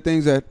 that's one of the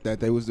things that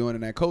they was doing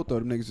in that cult though.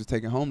 Them niggas was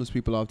taking homeless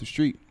people off the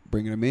street,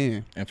 bringing them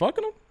in and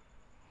fucking them.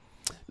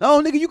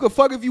 No, nigga, you could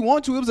fuck if you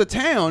want to. It was a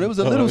town. It was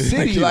a little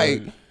city.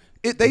 Like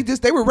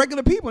they were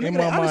regular people. Nigga,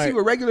 they honestly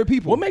were regular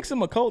people. What makes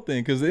them a cult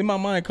then? Because in my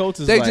mind, cults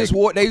is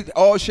they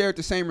all shared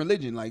the same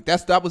religion. Like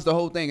that was the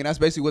whole thing, and that's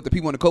basically what the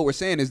people in the cult were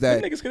saying is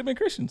that niggas could have been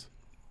Christians.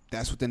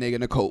 That's what the nigga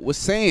in the cult was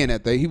saying.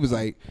 He was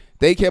like,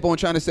 they kept on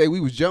trying to say we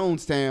was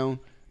Jonestown.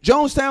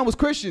 Jonestown was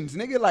Christians,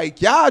 nigga.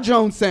 Like y'all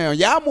Jonestown,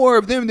 y'all more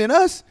of them than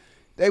us.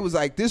 They was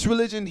like, this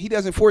religion, he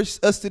doesn't force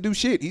us to do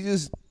shit. He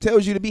just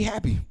tells you to be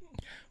happy.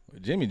 Well,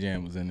 Jimmy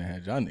Jam was in there,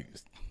 had y'all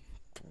niggas.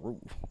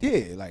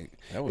 Yeah, like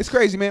it's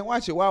crazy, man.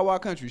 Watch it, Wild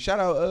Wild Country. Shout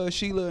out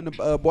Sheila and the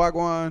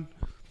Boagwan,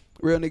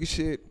 real nigga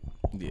shit.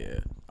 Yeah.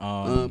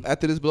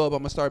 After this blow up, I'm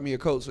gonna start me a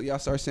cult, so y'all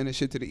start sending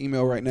shit to the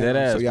email right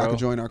now, so y'all can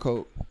join our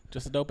cult.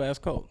 Just a dope ass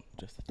cult.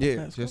 Just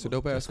a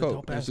dope ass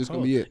cult. That's just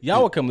gonna be it.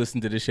 Y'all will come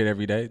listen to this shit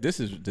every day. This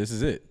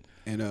is it.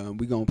 And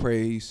we gonna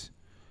praise.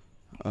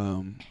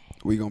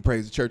 We gonna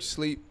praise the Church of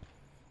Sleep.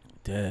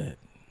 Dead.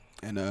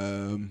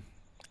 And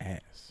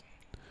ass.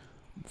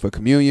 For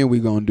communion, we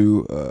gonna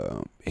do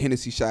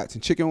Hennessy shots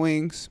and chicken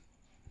wings.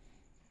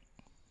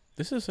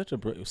 This is such a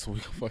so we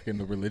fucking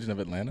the religion of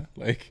Atlanta,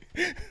 like.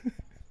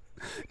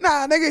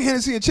 Nah, nigga,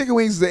 Hennessy and chicken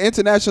wings is the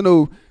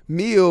international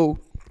meal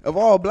of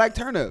all black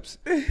turn-ups.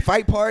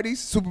 Fight parties,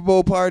 Super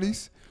Bowl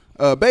parties,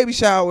 baby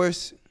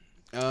showers.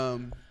 I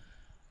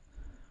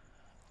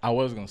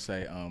was gonna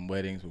say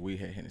weddings, but we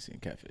had Hennessy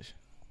and catfish.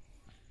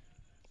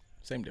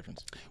 Same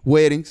difference.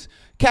 Weddings,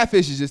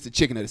 catfish is just the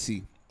chicken of the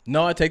sea.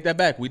 No, I take that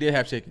back. We did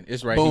have chicken.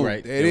 It's right. Boom.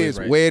 Right. It is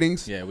right.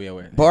 Weddings. Yeah, we are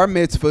weddings. Bar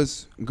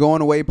mitzvahs,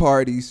 going away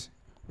parties,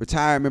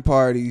 retirement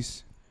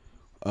parties,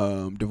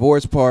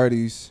 divorce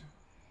parties.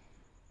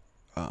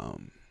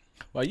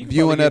 Well, you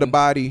viewing of the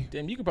body.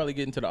 Damn, you could probably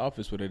get into the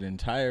office with an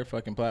entire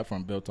fucking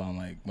platform built on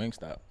like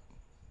Wingstop.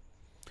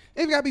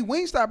 It gotta be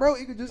Wingstop, bro.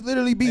 It could just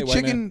literally be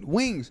chicken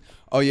wings.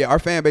 Oh yeah, our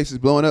fan base is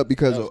blowing up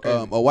because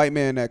a white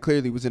man that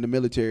clearly was in the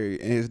military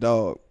and his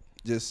dog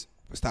just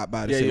stopped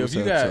by to say what's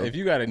up. If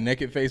you got a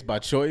naked face by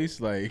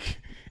choice, like.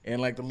 And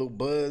like the little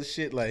buzz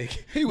shit,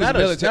 like he was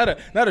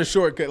not a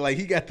shortcut. Like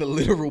he got the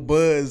literal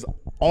buzz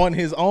on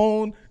his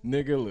own,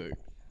 nigga. Look,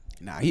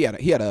 nah, he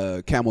had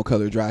a camel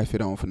color dry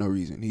fit on for no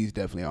reason. He's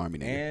definitely an army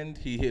nigga. And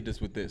he hit us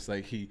with this,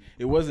 like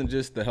it wasn't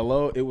just the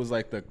hello, it was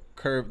like the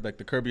curve, like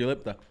the curb your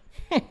lip.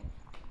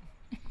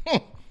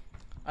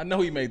 I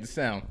know he made the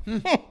sound.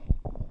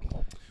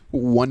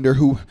 Wonder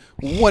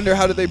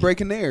how did they break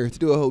in there to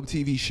do a whole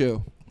TV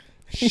show?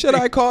 Should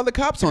I call the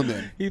cops on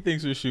them? He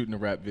thinks we're shooting a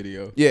rap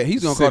video. Yeah,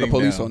 he's gonna call the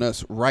police on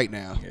us right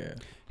now. Yeah,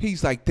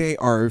 he's like, they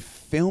are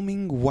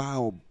filming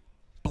while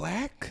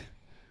black.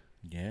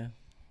 Yeah,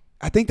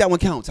 I think that one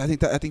counts. I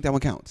think that one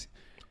counts.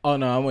 Oh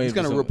no, I'm waiting.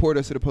 He's gonna report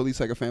us to the police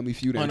like a Family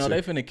Feud. Oh no,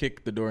 they finna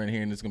kick the door in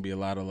here, and there's gonna be a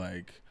lot of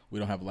like, we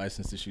don't have a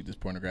license to shoot this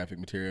pornographic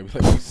material.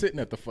 Like, we're sitting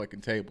at the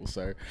fucking table,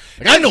 sir.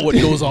 Like, I know what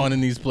goes on in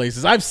these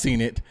places. I've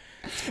seen it.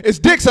 It's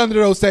dicks under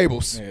those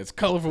tables. Yeah, it's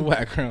colorful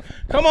background.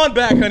 Come on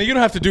back, honey. You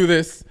don't have to do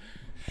this.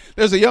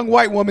 There's a young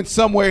white woman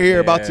somewhere here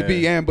about to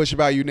be ambushed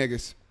by you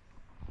niggas.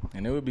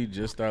 And it would be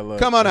just our luck.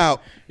 Come on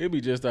out. It would be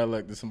just our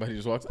luck that somebody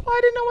just walks, oh,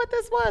 I didn't know what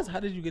this was. How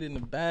did you get in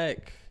the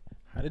back?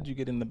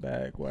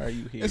 Why are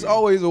you here? It's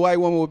always a white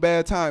woman with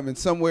bad timing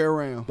somewhere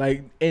around.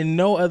 Like, in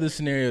no other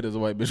scenario does a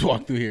white bitch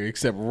walk through here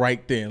except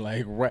right then.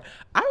 Like, right.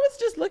 I was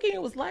just looking.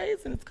 It was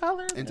lights and it's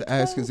color. And to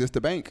ask, is this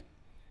the bank?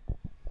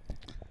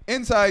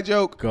 Inside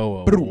joke.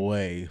 Go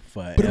away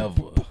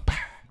forever.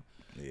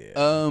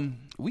 Yeah.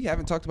 We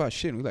haven't talked about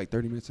shit. We're like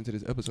 30 minutes into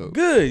this episode.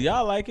 Good.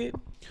 Y'all like it?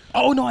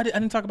 Oh, no, I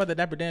didn't talk about the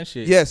Dapper Dan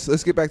shit. Yes,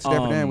 let's get back to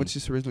Dapper Dan, which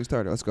just originally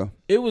started. Let's go.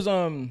 It was,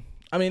 it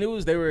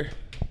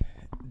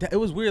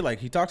was weird. Like,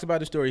 he talks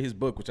about the story, his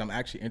book, which I'm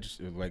actually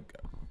interested in. Like,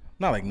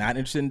 not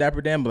interested in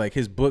Dapper Dan, but like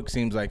his book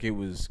seems like it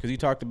was, because he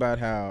talked about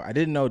how, I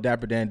didn't know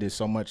Dapper Dan did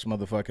so much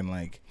motherfucking,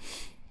 like,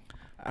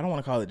 I don't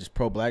want to call it just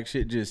pro-black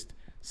shit, just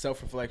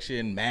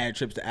self-reflection, mad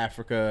trips to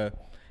Africa.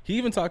 He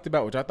even talked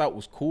about, which I thought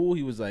was cool,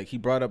 he was like, he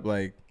brought up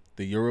like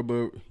the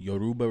Yoruba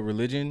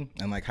religion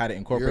and like how to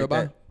incorporate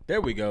that.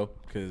 There we go,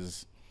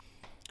 because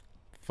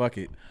fuck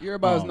it.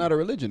 Yoruba is not a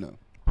religion though.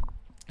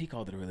 He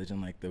called it a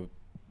religion, like the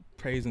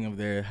praising of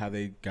how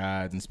they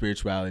gods and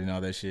spirituality and all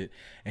that shit.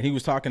 And he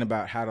was talking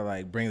about how to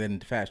like bring that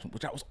into fashion,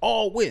 which I was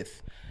all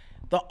with.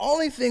 The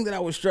only thing that I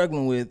was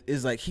struggling with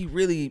is like he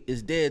really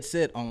is dead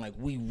set on like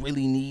we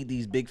really need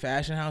these big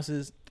fashion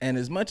houses. And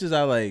as much as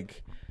I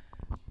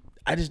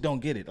I just don't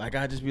get it. Like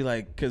I just be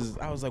like, because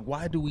I was like,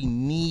 why do we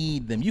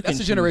need them? You That's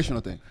can a choose.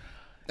 generational thing.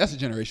 That's a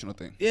generational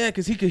thing. Yeah,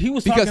 because he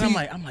was Because talking. he-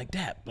 I'm like,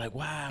 Dap. Like,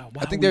 wow.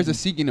 I think there's a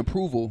seeking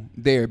approval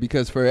there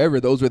because forever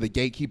those were the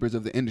gatekeepers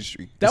of the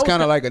industry. That It's was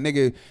kind of ki- like a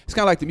nigga. It's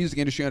kind of like the music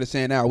industry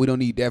understand now we don't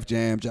need Def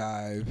Jam,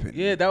 Jive. and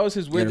Yeah, that was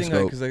his weird thing.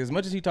 Interscope. Because like, as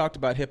much as he talked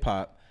about hip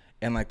hop,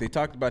 and like they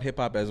talked about hip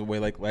hop as a way,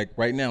 like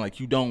right now, like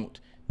you don't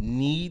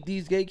need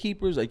these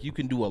gatekeepers. Like you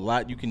can do a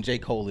lot. You can J.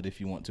 Cole it if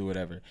you want to,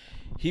 whatever.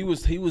 He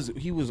was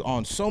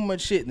on so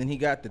much shit, and then he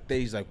got the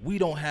things like we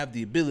don't have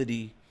the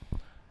ability.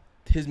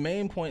 His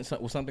main point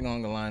was something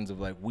along the lines of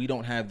like we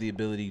don't have the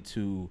ability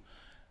to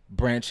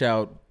branch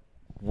out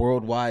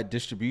worldwide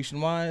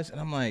distribution wise, and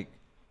I'm like,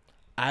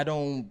 I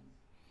don't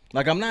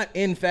like. I'm not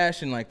in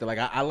fashion like that. Like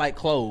I like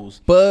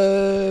clothes.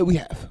 But we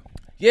have.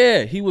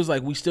 Yeah, he was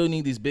like, we still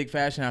need these big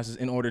fashion houses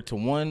in order to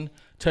one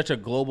touch a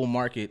global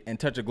market and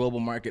touch a global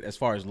market as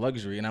far as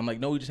luxury. And I'm like,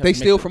 no, we just have They to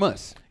steal make from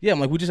us. Yeah, I'm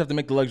like, we just have to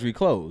make the luxury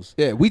clothes.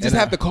 Yeah, we just And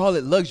have to call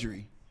it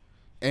luxury,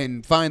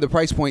 and find the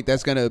price point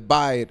that's gonna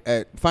buy it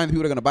at. Find the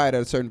people that are gonna buy it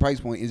at a certain price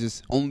point and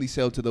just only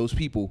sell to those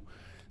people.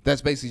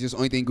 That's basically just the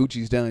only thing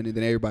Gucci's done, and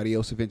then everybody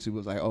else eventually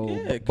was like, "Oh,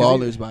 Yeah, 'cause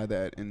ballers buy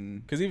that."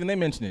 And Because even they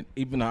mentioned it,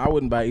 even though I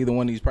wouldn't buy either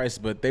one of these prices,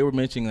 but they were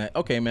mentioning that,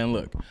 okay, man,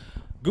 look,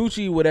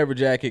 Gucci, whatever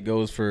jacket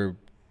goes for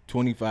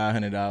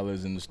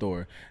 $2,500 in the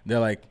store. They're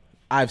like,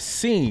 I've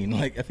seen,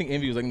 like, I think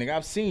Envy was like, nigga,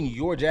 I've seen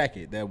your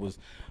jacket that was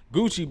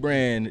Gucci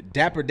brand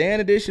Dapper Dan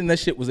edition. That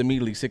shit was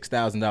immediately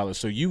 $6,000.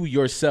 So you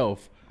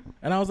yourself,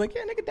 and I was like,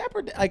 yeah, nigga,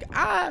 Dapper Dan. Like,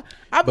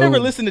 I've never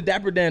listened to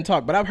Dapper Dan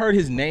talk, but I've heard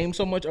his name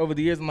so much over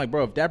the years. I'm like,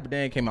 bro, if Dapper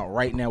Dan came out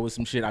right now with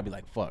some shit, I'd be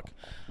like, fuck.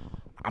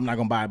 I'm not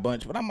gonna buy a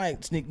bunch, but I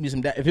might sneak me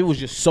some. If it was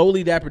just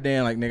solely Dapper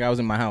Dan, like, nigga, I was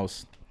in my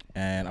house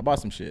and I bought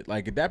some shit.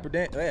 Like Dapper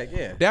Dan, like,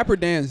 yeah. Dapper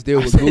Dan's deal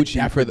I with said Gucci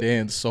Dapper for the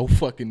Dan so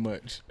fucking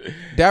much.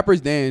 Dapper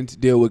Dan's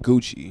deal with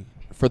Gucci,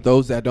 for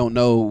those that don't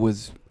know,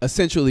 was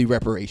essentially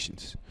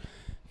reparations.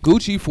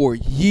 Gucci for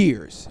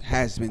years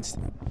has been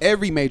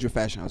every major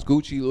fashion house,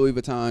 Gucci, Louis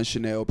Vuitton,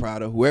 Chanel,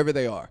 Prada, whoever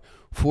they are,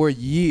 for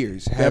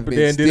years have Dapper been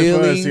Dan did it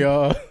for us, stealing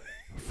y'all.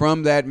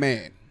 from that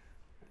man.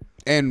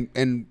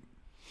 And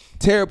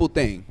terrible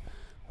thing.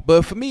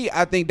 But for me,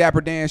 I think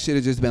Dapper Dan should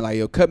have just been like,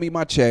 yo, cut me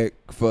my check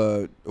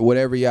for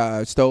whatever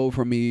y'all stole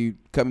from me.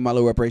 Cut me my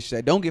little reparation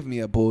check. Don't give me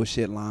a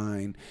bullshit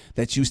line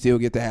that you still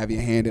get to have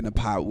your hand in the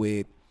pot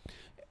with.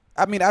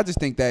 I mean, I just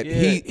think that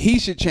Yeah. he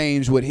should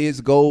change what his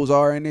goals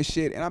are in this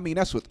shit. And I mean,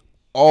 that's with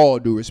all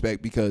due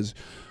respect, because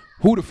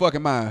who the fuck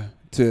am I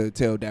to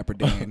tell Dapper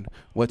Dan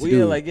what to Well, do?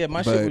 yeah, like, yeah,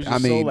 my shit But, was just I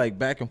mean, so, like,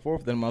 back and forth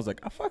with them. I was like,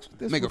 I fucks with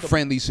this. make a with the-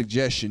 friendly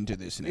suggestion to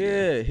this nigga.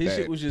 Yeah, his that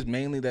shit was just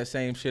mainly that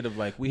same shit of,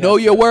 like, we know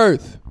have your to-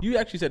 worth. You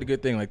actually said a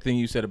good thing, like, thing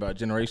you said about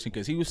generation,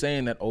 because he was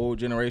saying that old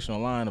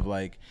generational line of,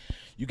 like,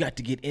 you got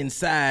to get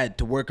inside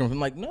to work. I'm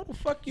like, no, the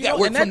fuck you You got to don't.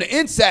 work And from that- the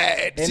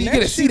inside, so and you that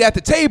get a shit- seat at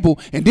the table,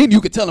 and then you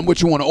can tell them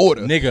what you want to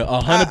order. Nigga,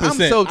 100%. I'm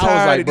so I was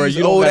tired like, of bro, these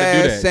you don't old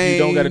gotta do ass that. You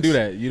don't gotta do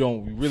sayings. that. You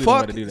don't you really Fuck,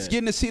 don't gotta do that.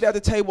 getting a seat at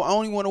the table. I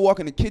only want to walk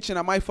in the kitchen.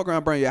 I might fuck around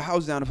and burn your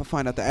house down if I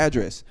find out the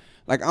address.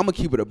 Like, I'm gonna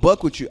keep it a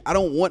buck with you. I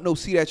don't want no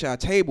seat at your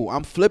table.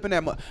 I'm flipping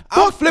that.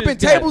 I'm flipping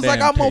this tables like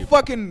I'm goddamn on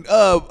fucking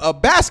a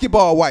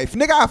basketball wife.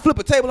 Nigga, I flip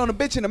a table on a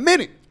bitch in a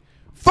minute.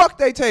 Fuck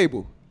they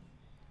table.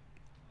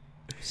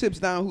 Sips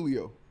down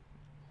Julio.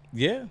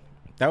 Yeah,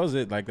 that was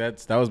it. Like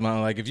that was my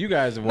like. If you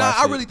guys have Nah, watched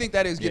I it- really think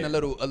that is getting yeah.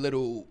 a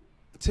little.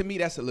 To me,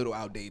 that's a little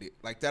outdated.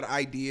 Like that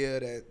idea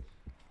that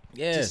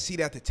Yeah, just seat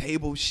at the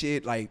table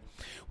shit. Like,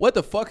 what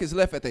the fuck is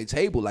left at their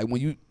table? Like, when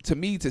you, to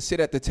me, to sit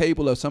at the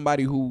table of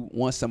somebody who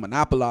wants to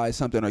monopolize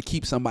something or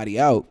keep somebody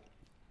out,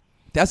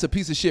 that's a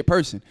piece of shit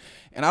person.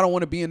 And I don't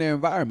want to be in their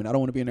environment. I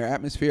don't want to be in their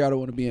atmosphere. I don't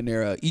want to be in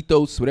their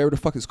ethos, whatever the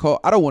fuck it's called.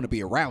 I don't want to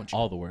be around you.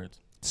 all the words.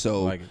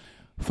 So like it.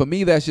 for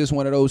me, that's just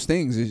one of those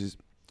things.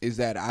 Is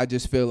that I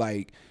just feel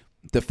like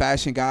the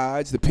fashion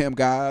guys, the pimp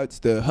guys,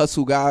 the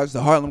hustle guys,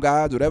 the Harlem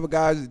guys, whatever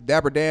guys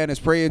Dapper Dan is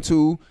praying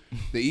to,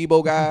 the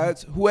Ebo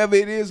guys, whoever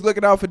it is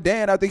looking out for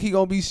Dan, I think he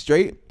gonna be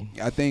straight.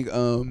 I think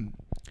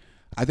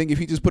if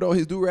he just put on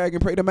his do rag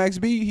and pray to Max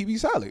B, he be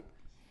solid.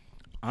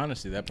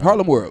 Honestly, that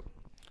Harlem World.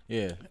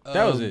 Yeah,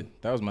 that was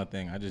it. That was my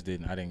thing. I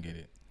didn't get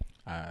it.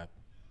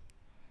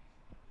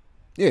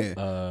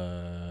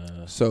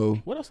 Yeah. So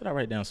What else did I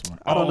write down somewhere?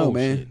 I don't know, Oh,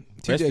 man. shit.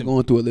 Rest TJ in-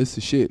 going through a list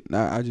of shit.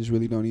 I just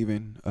really don't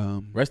even.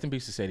 Rest in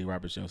peace to Sadie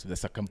Roberts Joseph.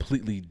 That's a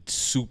completely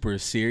super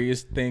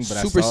serious thing, but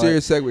super I saw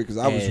serious It. segue because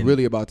I was and-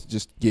 really about to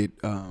just get.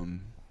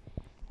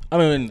 I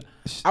mean,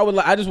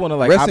 I just want to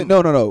like.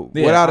 No.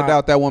 Yeah, Without a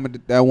doubt, that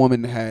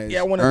woman has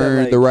Yeah, I wanted that,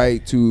 earned like- the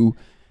right to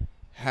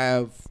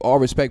have all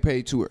respect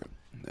paid to her.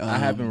 I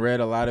haven't read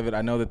a lot of it.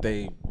 I know that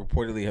they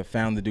reportedly have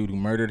found the dude who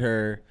murdered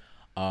her.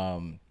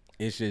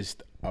 It's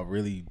just a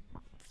really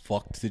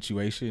fucked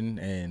situation,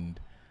 and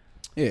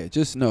Yeah,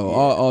 just no.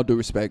 All due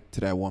respect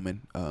to that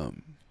woman.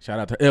 shout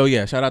out to her. Oh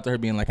yeah, shout out to her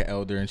being like an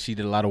elder, and she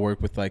did a lot of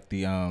work with like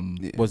the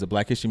what was it,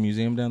 Black History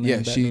Museum down there. Yeah,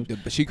 in Baton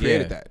Rouge? she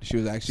created Yeah. that. She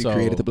was actually So-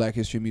 created the Black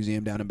History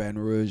Museum down in Baton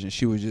Rouge, and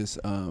she was just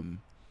Yeah,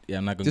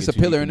 I'm not gonna just get a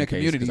too pillar deep in the case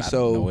 'cause community, I don't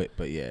so- know it,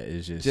 but yeah,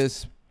 it's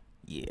just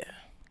yeah.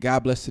 God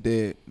bless the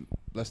dead,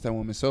 bless that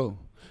woman's soul.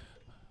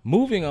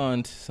 Moving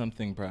on to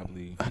something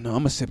probably. I know. I'm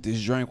gonna sip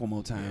this drink one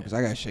more time because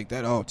I gotta shake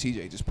that off.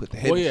 TJ just put the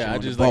head. Well, yeah, I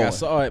just like I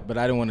saw it, but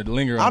I didn't want to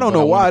linger on. I don't it, know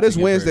but why wanted to this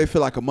get Wednesday ready.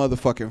 feel like a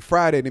motherfucking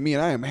Friday to me,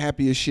 and I am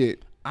happy as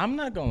shit. I'm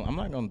not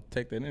gonna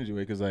take that energy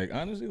away because, like,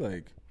 honestly,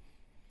 like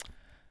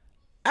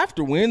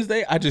after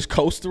Wednesday, I just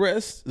coast the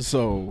rest.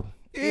 So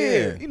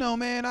Yeah, you know,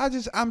 man.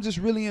 I'm just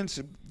really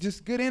into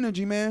just good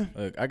energy, man.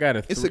 Look, I got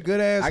It's a good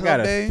ass. I got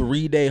a day.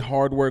 3-day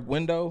hard work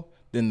window.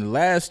 Then the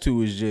last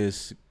 2 is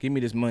just give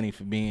me this money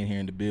for being here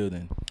in the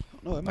building.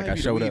 No, it like might I be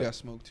the showed weed up. I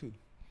smoke too.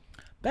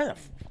 That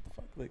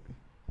fuck, like,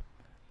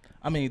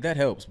 I mean that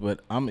helps,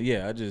 but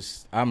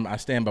I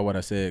stand by what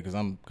I said because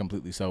I'm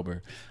completely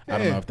sober. I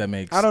don't Yeah. know if that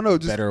makes I don't know,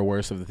 just- better or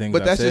worse of the things.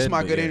 But I've that's said, just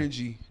my but good yeah.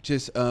 energy.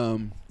 Just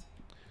The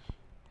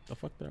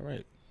fuck did I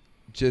write?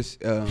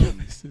 just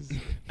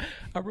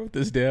I wrote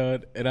this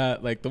down, and I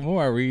like the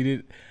more I read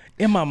it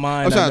in my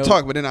mind. I was trying know- to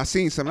talk, but then I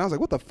seen something. I was like,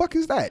 "What the fuck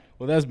is that?"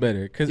 Well, that's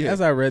better because Yeah. as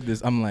I read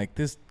this, I'm like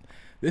this.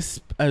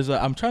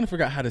 I'm trying to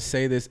figure out how to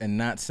say this and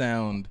not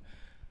sound.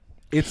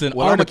 It's an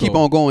Well, I'm gonna article. keep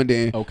on going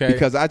then, Okay.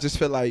 Because I just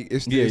feel like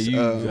it's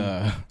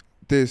Yeah,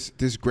 this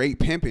this great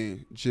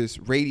pimping just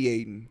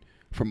radiating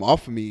from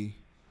off of me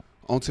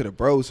onto the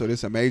bro. So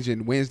this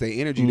amazing Wednesday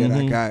energy that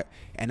I Mhm. got,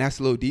 and that's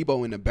Lil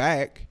Debo in the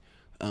back.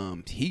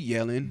 He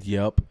yelling,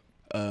 Yep.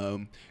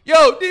 "Yo,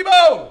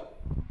 Debo,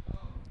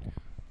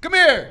 come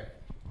here!"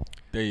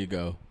 There you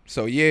go.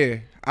 So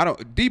yeah,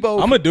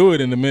 Debo. I'm gonna do it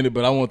in a minute,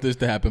 but I want this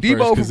to happen Debo first.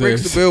 from 'cause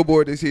Breaks the there's-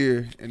 Billboard is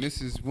here, and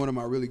this is one of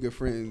my really good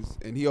friends,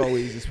 and he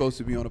always is supposed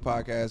to be on the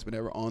podcast, but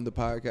never on the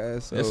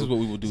podcast. So This is what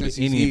we will do to since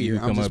he's any of you who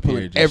I'm come just up here,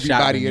 pulling just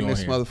everybody shouting in you this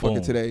on here. motherfucker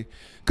Boom. today.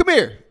 Come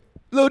here,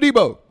 Lil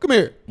Debo. Come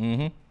here.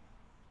 Mm-hmm.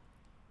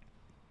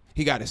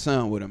 He got his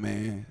son with him,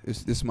 man.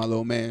 This is my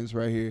little man's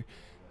right here.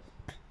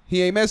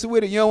 He ain't messing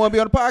with it. You don't want to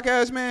be on the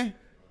podcast, man?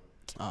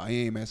 Oh,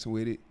 he ain't messing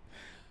with it.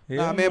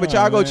 Nah, man, but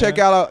y'all go check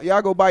out.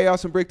 Y'all go buy y'all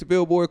some Break the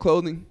Billboard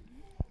clothing.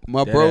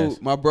 My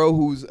Deadass. bro,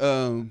 who's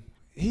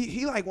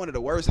he like one of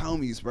the worst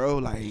homies, bro.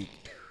 Like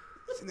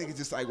this nigga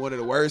just like one of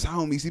the worst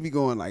homies. He be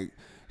going like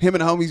him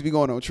and the homies be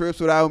going on trips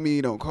without me.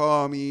 Don't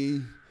call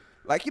me.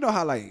 Like you know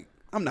how like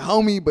I'm the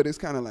homie, but it's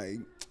kind of like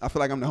I feel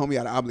like I'm the homie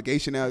out of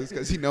obligation now, just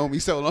because he know me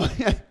so long.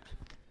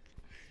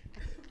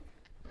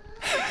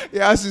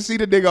 Yeah, I should see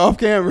the nigga off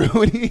camera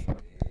when he.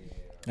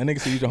 That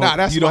nigga said you don't. Nah,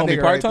 that's you my don't homie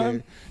nigga part right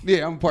time. there.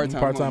 Yeah, I'm a part-time.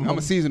 part-time I'm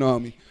a homie? seasonal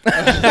homie.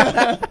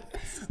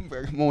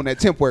 I'm on that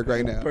temp work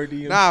right now. Per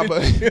diem. Nah,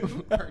 but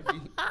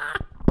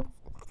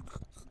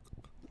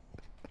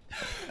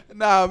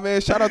nah,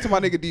 man. Shout out to my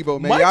nigga Debo,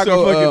 man. Mics Y'all are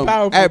go fucking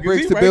powerful, at 'cause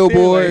Bricks he the right there,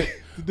 Billboard,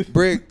 like-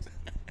 Brick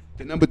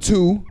the number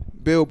 2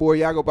 Billboard.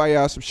 Y'all go buy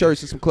y'all some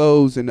shirts and some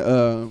clothes and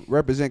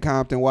represent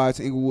Compton, Watts,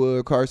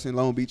 Inglewood, Carson,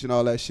 Long Beach, and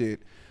all that shit.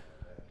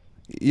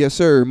 Yes,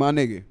 sir, my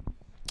nigga.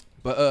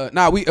 But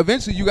we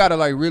eventually you gotta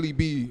like really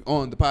be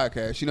on the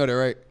podcast. You know that,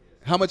 right?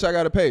 How much I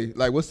gotta pay?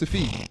 Like, what's the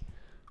fee?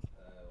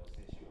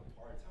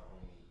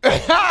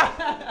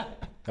 That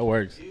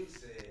works.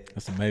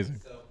 That's amazing.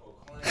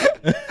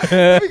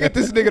 Let me get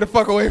this nigga the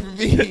fuck away from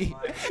me.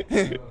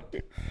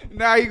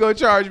 Now he gonna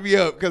charge me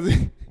up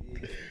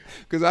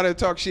because I didn't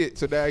talk shit.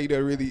 So now he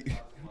done really.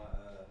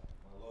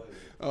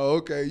 Oh,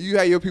 okay. You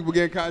had your people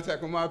get in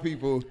contact with my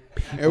people,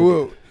 and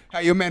we'll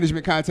have your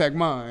management contact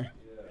mine.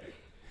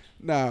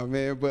 Nah,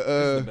 man, but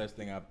This is the best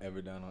thing I've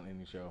ever done on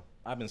any show.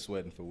 I've been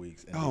sweating for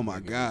weeks. and oh these my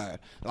niggas god,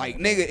 like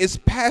nigga, it's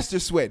pastor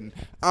sweating.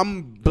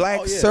 I'm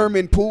black Oh, yeah.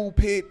 sermon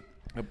pulpit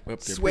up there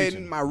sweating.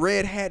 preaching. My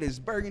red hat is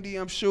burgundy.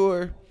 I'm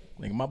sure.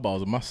 Nigga, my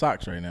balls are my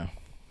socks right now.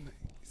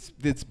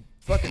 This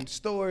fucking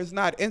store is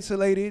not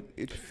insulated.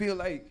 It feel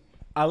like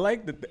I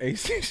like that the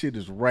AC shit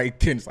is right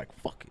there. It's like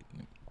fuck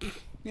it.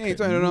 you ain't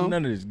turning it on.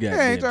 None of this Yeah,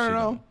 goddamn ain't turning shit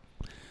it on.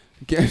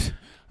 Guess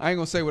I ain't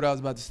gonna say what I was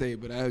about to say,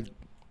 but I'm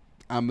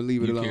gonna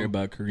leave it You alone. care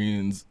about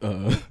Koreans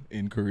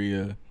in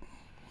Korea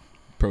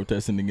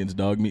protesting against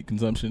dog meat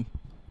consumption?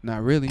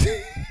 Not really,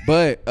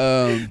 but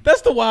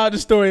That's the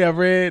wildest story I've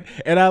read,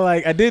 and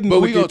I didn't. but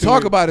we look gonna into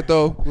talk it. about it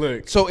though.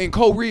 Look. So in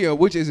Korea,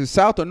 which is it,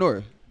 south or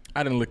north?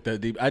 I didn't look that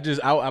deep.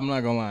 I'm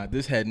not gonna lie.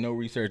 This had no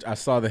research. I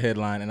saw the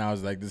headline and I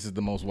was like, "This is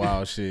the most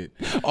wild shit."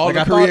 All Like,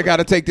 of I Korea thought- got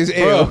to take this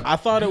Bro, L. I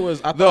thought it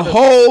was. I The thought it-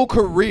 whole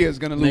Korea is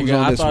gonna lose Nigga,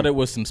 on I this thought one. it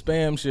was some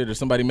spam shit or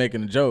somebody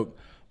making a joke,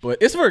 but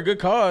it's for a good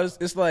cause.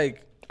 It's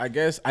like, I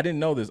guess I didn't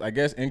know this. I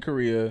guess in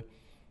Korea,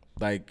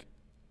 like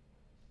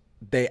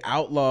they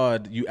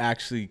outlawed you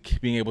actually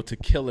being able to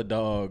kill a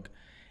dog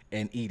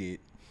and eat it,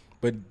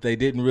 but they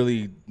didn't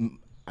really.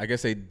 I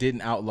guess they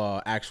didn't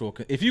outlaw actual.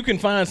 If you can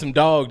find some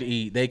dog to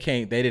eat, they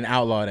can't. They didn't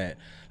outlaw that.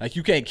 Like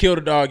you can't kill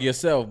the dog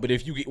yourself, but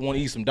if you want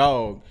to eat some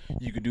dog,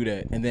 you could do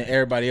that. And then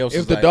everybody else.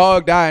 If is the like,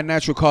 dog die in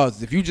natural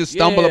causes, if you just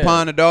stumble Yeah.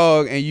 upon a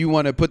dog and you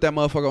want to put that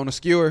motherfucker on a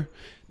skewer,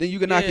 then you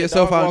can knock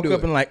yourself dog out and walk do up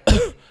it. and like,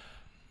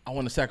 I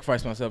want to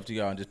sacrifice myself to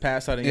y'all and just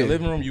pass out in your Yeah.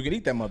 living room. You can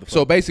eat that motherfucker.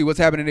 So basically, what's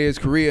happening is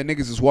Korea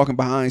niggas is walking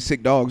behind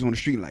sick dogs on the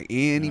street like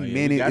any Oh, yeah, we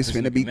minute got it's this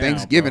finna nigga be now,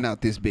 Thanksgiving bro.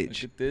 out this Look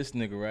bitch. at this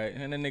nigga, right?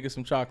 And that nigga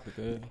some chocolate,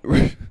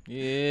 cuz.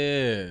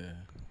 Yeah.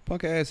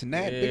 Punk ass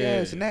Nat, big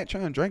ass Nat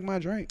trying to drink my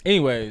drink.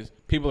 Anyways,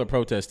 people are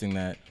protesting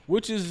that,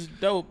 which is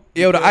dope.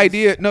 Yo, the because-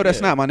 idea, no, that's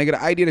not my nigga.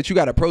 The idea that you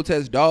got to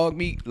protest dog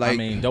meat, like I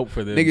mean, dope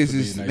for them. niggas to be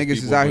is nice niggas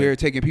is people, out but- here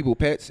taking people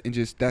pets and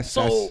just that's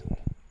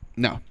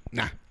no,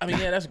 nah. I mean,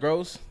 yeah, that's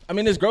gross. I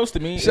mean, it's gross to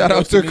me. Shout It's out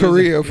gross to me as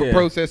Korea for yeah.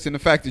 protesting the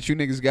fact that you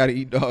niggas got to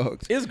eat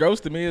dogs. It's gross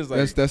to me as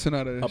like That's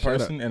not a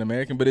person, an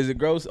American. But is it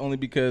gross only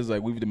because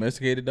like we've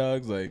domesticated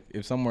dogs? Like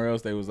if somewhere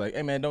else they was like,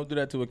 hey man, don't do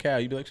that to a cow,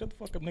 you'd be like, shut the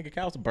fuck up, nigga.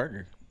 Cow's a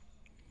burger.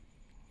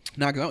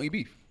 Nah, 'cause I don't eat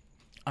beef.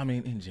 I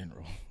mean, in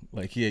general,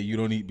 like yeah, you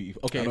don't eat beef.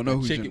 Okay, I don't know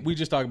who's chicken. in- We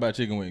just talked about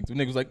chicken wings. The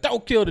nigga was like,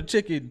 don't kill the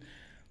chicken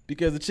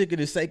because the chicken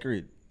is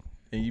sacred,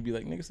 and you'd be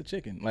like, nigga, it's a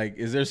chicken. Like,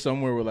 is there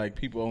somewhere where like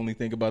people only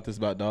think about this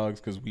about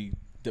dogs because we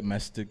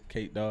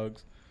domesticate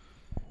dogs?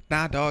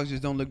 Nah, dogs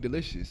just don't look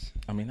delicious.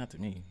 I mean, not to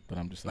me, but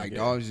I'm just Like yeah.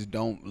 dogs just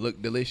don't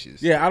look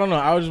delicious. Yeah, I don't know.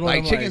 I was just Like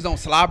wondering, chickens don't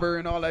slobber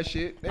and all that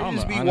shit. They I don't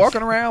just know, be honestly.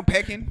 walking around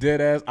pecking.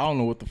 Dead ass. I don't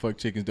know what the fuck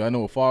chickens do. I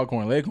know what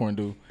foghorn leghorn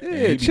do. and he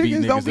Yeah, be beating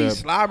chickens don't niggas be up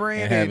slobbering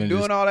having and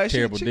doing just all that shit.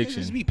 terrible Chickens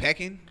diction. just be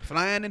pecking,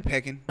 flying and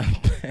pecking.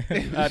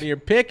 Out here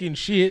pecking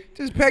shit,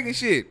 Just pecking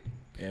shit.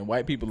 and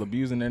white people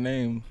abusing their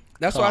name.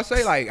 That's why I say,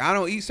 Cocks. like, I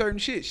don't eat certain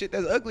shit. Shit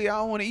that's ugly, I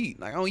don't want to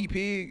eat. Like, I don't eat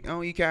pig. I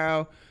don't eat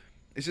cow.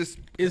 It's just,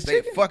 Is they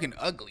chicken- fucking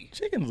ugly.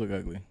 Chickens look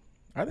ugly.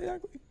 Are they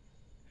ugly?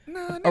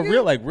 Nah, A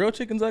nigga. real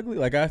chickens ugly?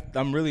 Like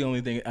I'm really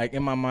only thinking like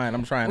in my mind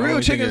I'm trying. I Real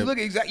only think chickens of- look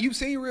exact. You've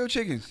seen real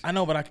chickens. I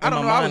know, but I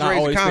don't know. I was raised in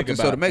always think Compton,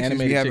 so about the Mexicans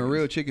be animated having chickens.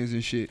 real chickens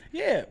and shit.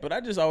 Yeah, but I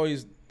just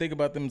always think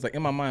about them as like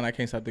in my mind I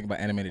can't stop thinking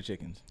about animated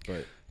chickens.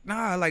 But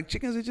Nah, like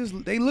chickens are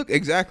just, they look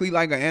exactly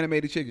like an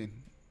animated chicken.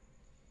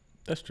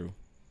 that's true.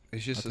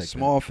 It's just I'll a take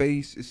small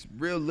face. It's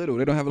real little.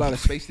 They don't have a lot of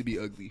space to be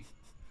ugly.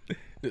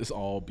 It's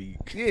all beak.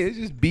 Yeah, it's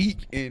just beak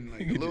and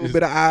like a You little just-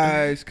 bit of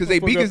eyes. Cause they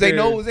Fuck beak up is they there.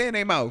 nose and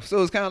they mouth.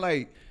 So it's kind of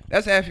like,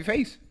 that's half your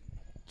face.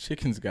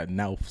 Chickens got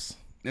mouths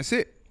That's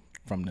it.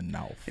 from the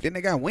mouth. And then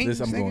they got wings.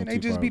 I'm Nigga. going They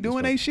too just far be with this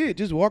doing fuck. they shit.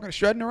 Just walking,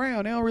 strutting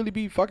around. They don't really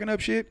be fucking up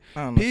shit.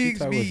 I don't know. Pigs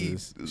What be.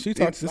 was this? She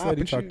talked. This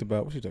lady talked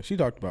about what she talked. She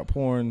talked about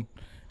porn.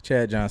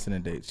 Chad Johnson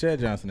and dates. Chad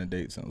Johnson and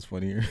dates sounds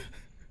funnier.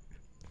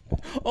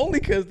 Only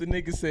because the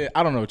nigga said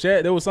I don't know.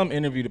 Chad. There was some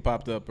interview that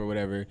popped up or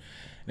whatever. And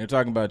they're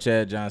talking about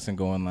Chad Johnson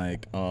going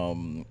like, I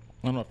don't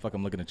know what the fuck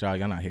I'm looking at y'all.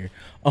 Y'all not here.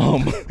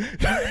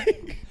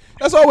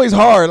 That's always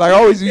hard. Like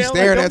always, you Yeah, like,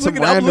 staring I'm at some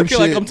looking- I'm random looking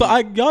shit.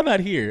 like y'all not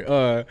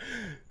here.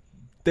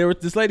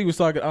 This lady was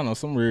talking. I don't know.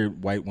 Some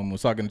weird white woman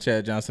was talking to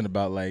Chad Johnson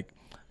about like,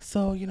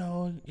 so you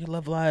know your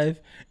love life,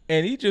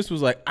 and he just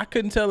was like, I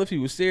couldn't tell if he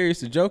was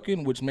serious or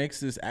joking, which makes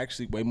this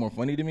actually way more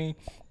funny to me.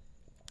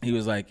 He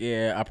was like,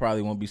 yeah, I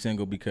probably won't be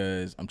single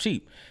because I'm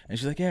cheap. And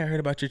she's like, yeah, I heard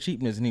about your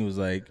cheapness. And he was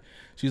like,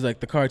 she's like,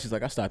 the card. She's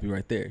like, I'll stop you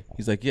right there.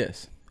 He's like,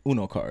 yes,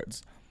 Uno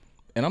cards.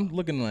 And I'm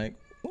looking like,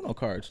 Uno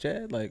cards,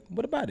 Chad? Like,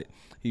 what about it?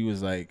 He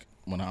was like,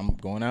 when I'm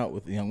going out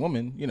with a young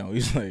woman, you know,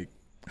 he's like,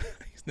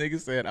 this nigga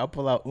said, I'll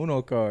pull out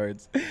Uno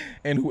cards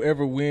and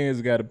whoever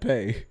wins got to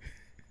pay.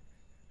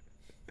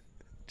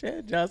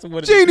 Chad Johnson,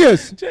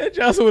 Genius. Chad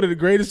Johnson, one of the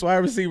greatest wide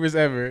receivers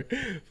ever.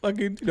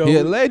 Fucking, you know.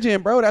 Yeah,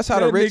 legend, bro. That's how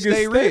the That rich nigga-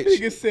 stay That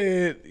rich. nigga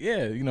said,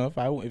 yeah, you know,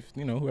 if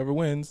you know whoever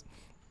wins,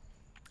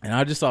 and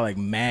I just saw like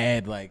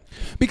mad like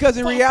Because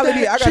in Fuck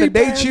reality, that I gotta cheap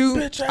date ass you.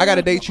 bitch I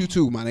gotta ass. date you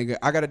too, my nigga.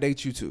 I gotta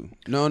date you too.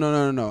 No.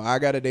 I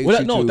gotta date Well,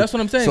 you no, too. that's what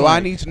I'm saying, So I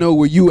like- need to know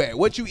where you at.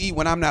 What you eat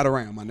when I'm not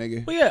around, my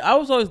nigga. But yeah, I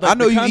was always like, I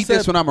know the you eat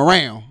this concept- when I'm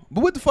around.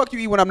 But what the fuck you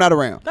eat when I'm not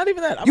around? Not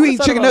even that. I'm You gonna eat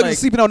talk chicken about, nuggets like,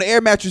 sleeping on the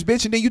air mattress,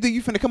 bitch, and then you think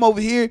you finna come over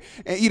here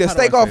and eat a how do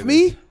I steak say off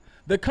me? this?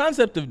 The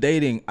concept of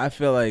dating, I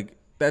feel like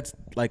that's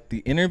like the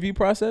interview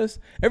process.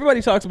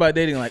 Everybody talks about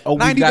dating like, oh, we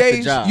 90 got the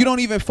days, job. you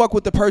don't even fuck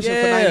with the person for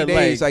Yeah, 90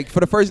 days. like- Like,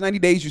 for the first 90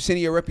 days, you send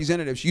your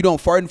representatives. You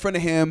don't fart in front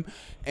of him,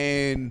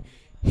 and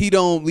he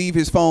don't leave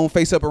his phone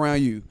face up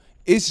around you.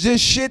 It's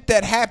just shit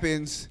that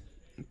happens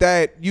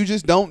that you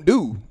just don't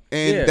do.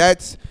 And Yeah.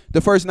 that's the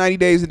first 90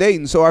 days of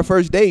dating. So our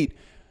first date,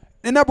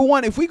 and number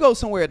one, if we go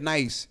somewhere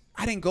nice,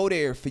 I didn't go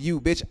there for you,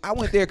 bitch. I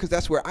went there because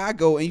that's where I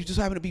go, and you just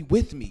happen to be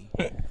with me.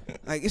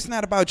 Like, it's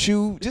not about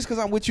you. Just because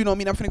I'm with you don't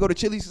mean I'm finna go to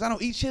Chili's because I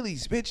don't eat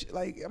Chili's, bitch.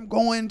 Like, I'm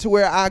going to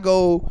where I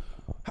go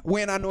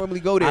when I normally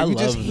go there. I You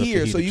just love the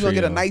here, so fajita you're going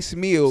to get a trio, nice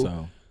meal.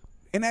 So,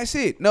 And that's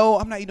it. No,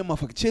 I'm not eating no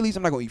motherfucking Chili's.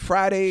 I'm not going to eat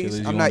Fridays. Chili's,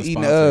 you I'm want not to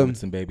eating, sponsor with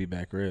some baby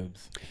back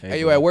ribs.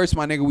 hey, yo, at worst,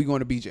 my nigga, we going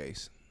to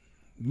BJ's.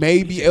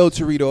 Maybe El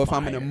Torito if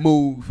I'm in a fire.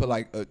 mood for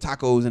like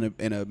tacos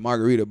and a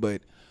margarita,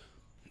 but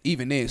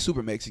even then,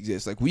 Super Mex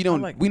exists. Like we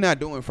don't, like- we not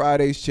doing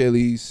Fridays,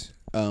 Chili's,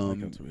 El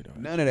Torito,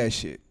 none of that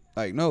shit.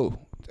 Like no,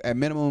 at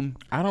minimum,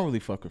 I don't really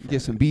fuck with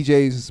get Fridays. some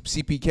BJ's, and some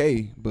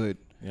CPK, but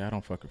Yeah, I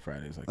don't fuck with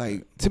Fridays like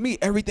like to me,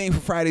 everything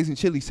for Fridays and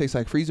Chili's tastes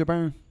like freezer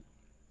burn.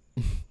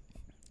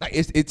 Like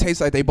it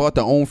tastes like they bought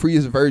their own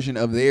freezer version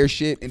of their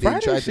shit and that. then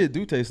Friday tried shit to.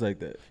 do taste like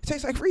that. It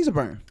tastes like freezer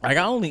burn. Like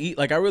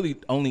I really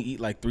only eat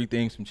like 3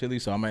 things from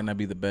Chili's, so I might not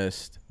be the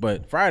best.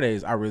 But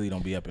Fridays, I really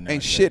don't be up in there.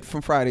 And like shit that.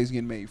 from Fridays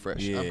getting made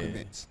fresh. Yeah. I'm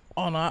convinced.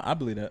 Oh no, I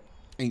believe that.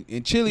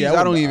 And Chili's, Yeah,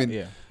 I don't wouldn't- even.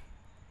 Yeah.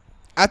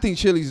 I think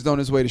Chili's is on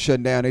its way to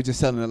shutting down. They're just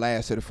selling the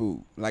last of the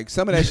food. Like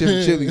some of that shit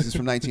from Chili's is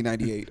from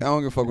 1998. I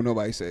don't give a fuck what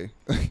nobody say.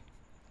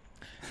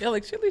 Yeah,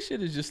 like chili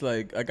shit is just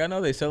like I know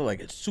they sell it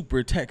like it's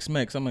super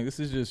Tex-Mex. I'm like, this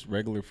is just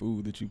regular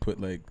food that you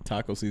put like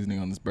taco seasoning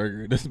on this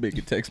burger. It doesn't make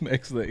it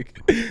Tex-Mex. Like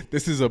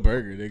this is a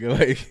burger, nigga.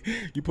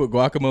 Like you put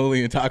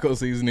guacamole and taco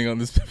seasoning on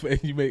this,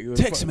 and you make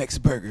Tex-Mex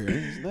burger.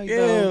 Like,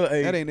 yeah, no,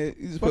 like, that ain't it.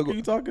 You just what are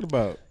you talking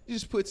about? You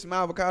just put some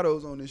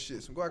avocados on this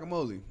shit, some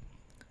guacamole.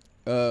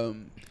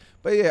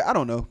 But yeah, I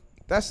don't know.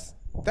 That's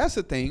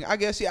the thing. I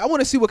guess I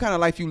want to see what kind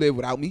of life you live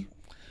without me.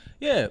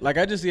 Yeah, like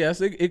I just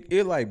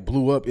it like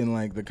blew up in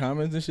like the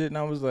comments and shit, and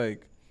I was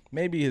like,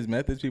 maybe his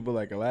methods people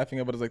like are laughing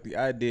at, but it's like the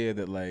idea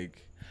that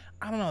like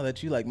I don't know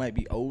that you like might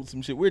be owed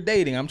some shit. We're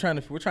dating.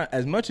 We're trying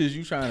as much as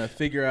you trying to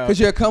figure out. Cause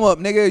you're a come up,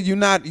 nigga.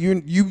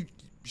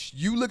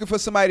 You looking for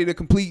somebody to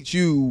complete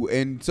you,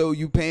 and so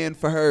you paying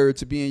for her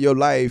to be in your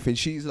life, and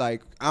she's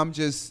like,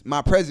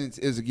 my presence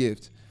is a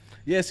gift.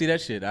 Yeah, see that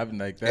shit. I've been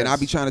like, and I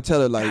be trying to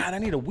tell her like,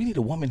 God, we need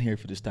a woman here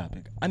for this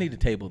topic. I need to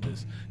table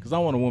this because I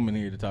want a woman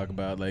here to talk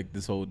about like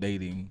this whole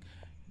dating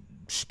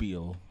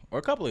spiel. Or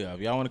a couple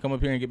of y'all want to come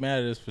up here and get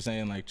mad at us for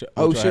saying like,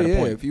 oh shit,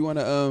 yeah. If you want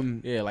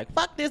to, yeah, like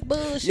fuck this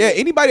bullshit. Yeah,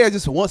 anybody that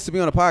just wants to be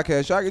on a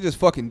podcast, y'all can just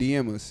fucking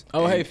DM us.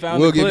 Oh hey, found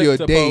we'll a clip give you a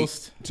to date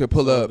post. to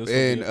pull up,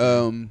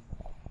 and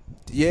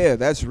yeah,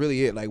 that's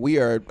really it. Like we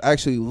are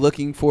actually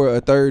looking for a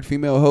third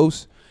female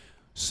host.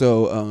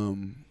 So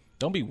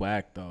don't be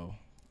whack though.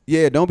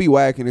 Yeah, don't be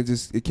whack, and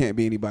it can't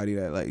be anybody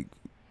that like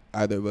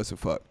either of us are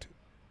fucked.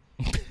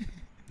 I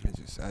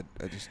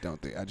just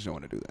don't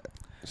want to do that.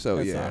 So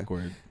that's yeah,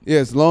 awkward. Yeah,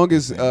 as long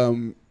as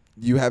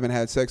you haven't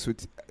had sex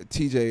with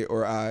TJ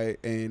or I,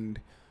 and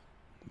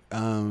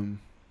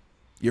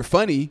you're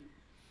funny,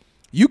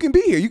 you can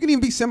be here. You can even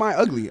be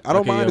semi-ugly. I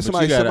don't mind if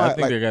somebody I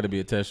think there got to be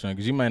a test run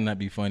because you might not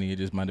be funny. It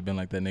just might have been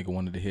like that nigga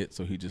wanted to hit,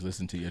 so he just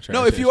listened to your trash.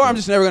 No, if you are, I'm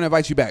just never gonna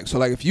invite you back. So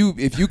like, if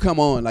you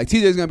come on, like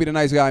TJ's gonna be the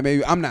nice guy.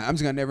 Maybe I'm not. I'm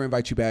just gonna never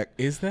invite you back.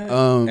 Is that?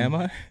 Am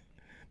I?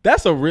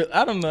 That's a real.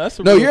 I don't know. That's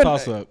a real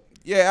toss up.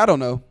 Yeah, I don't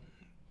know.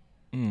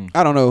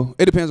 I don't know.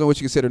 It depends on what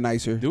you consider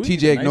nicer.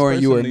 TJ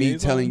ignoring you or me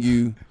telling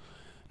you,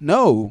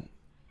 no.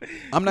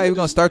 I'm not even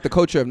gonna start the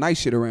culture of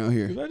nice shit around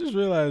here. I just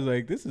realized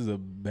like this is a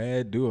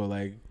bad duo.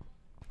 Like.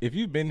 If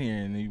you've been here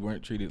and you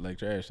weren't treated like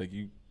trash, like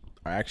you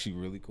are actually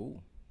really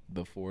cool,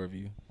 the four of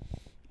you.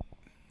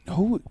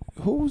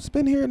 Who's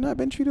been here and not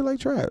been treated like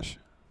trash?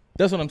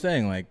 That's what I'm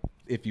saying. Like,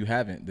 if you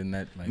haven't, then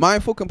that like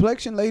mindful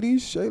complexion,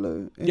 ladies,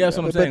 Shayla. Yeah, that's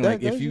what I'm saying.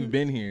 Like, if you've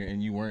been here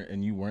and you weren't,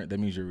 that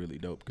means you're really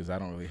dope because I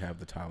don't really have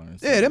the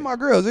tolerance. Yeah, they're my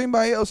girls.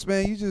 Anybody else,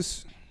 man? You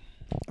just,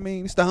 I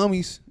mean, it's the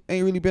homies.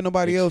 Ain't really been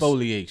nobody else.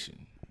 Exfoliation.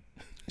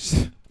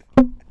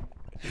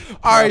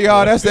 All right,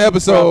 y'all. That's the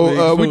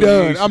episode. We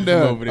done. I'm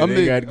done.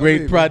 They got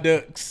great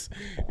products,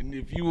 and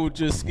if you want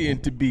your skin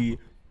to be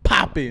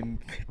popping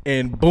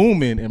and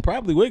booming and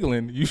probably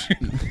wiggling, you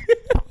should.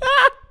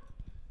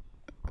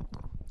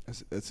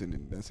 That's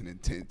an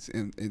intense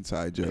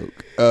inside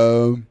joke.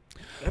 But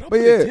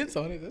yeah, intense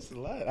on it. That's a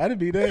lot. I didn't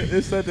be that.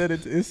 It's not that.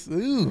 It's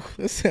ooh.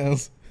 That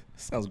sounds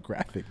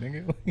graphic,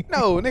 nigga.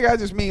 No, nigga. I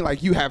just mean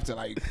like you have to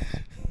like.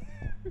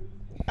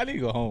 I need to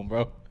go home,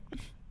 bro.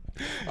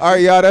 All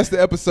right, y'all. That's the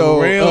episode.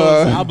 The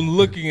rails, I'm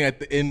looking at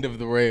the end of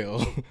the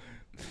rail.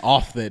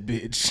 Off that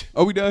bitch.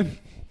 Are we done?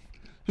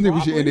 I think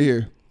we should end it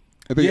here.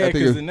 Yeah,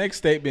 because the next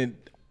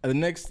statement, the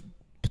next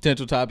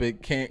potential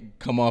topic can't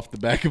come off the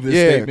back of this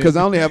statement. Yeah, because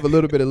I only have a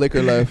little bit of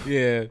liquor left.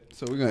 Yeah.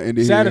 So we're going to end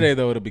it Saturday, here.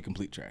 though, it'll be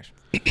complete trash.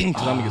 Because I'm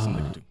going to get some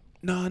liquor, too.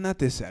 No, not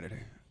this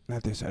Saturday.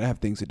 Not this Saturday. I have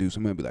things to do, so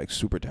I'm going to be, like,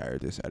 super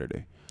tired this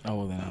Saturday. Oh,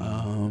 well,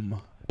 then.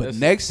 But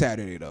next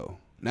Saturday, though.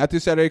 Not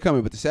this Saturday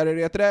coming, but the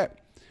Saturday after that,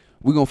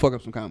 we're going to fuck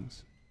up some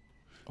commas.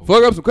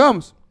 Fuck up some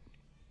commas.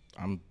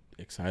 I'm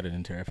excited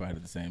and terrified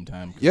at the same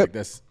time. Yep.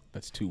 Like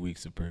that's 2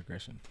 weeks of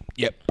progression.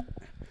 Yep.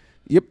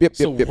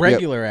 So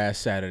regular ass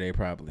Saturday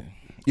probably.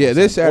 Yeah,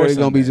 this Saturday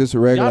gonna be just a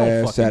regular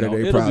ass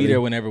Saturday. It'll be there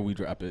whenever we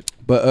drop it.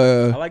 But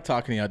I like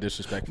talking to y'all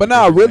disrespectfully. But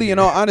nah, really, in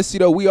all honesty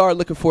though, we are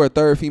looking for a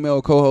third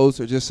female co-host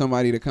or just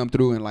somebody to come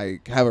through and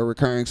like have a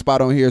recurring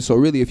spot on here. So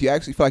really, if you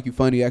actually feel like you're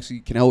funny,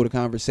 actually can hold a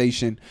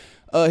conversation,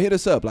 hit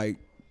us up. Like,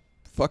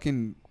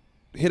 fucking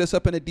hit us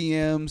up in the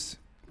DMs.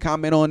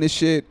 Comment on this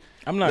shit.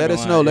 I'm not. Let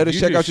us know. Let us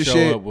check out your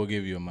shit. We'll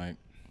give you a mic.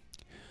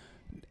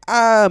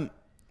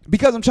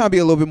 Because I'm trying to be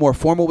a little bit more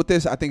formal with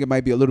this, I think it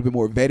might be a little bit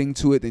more vetting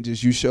to it than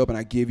just you show up and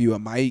I give you a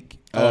mic.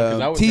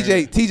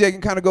 TJ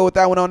can kind of go with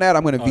that one on that.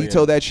 I'm going to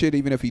veto that shit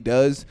even if he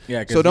does.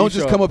 Yeah, so don't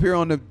just come up here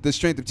on the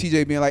strength of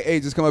TJ being like, hey,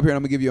 just come up here and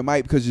I'm going to give you a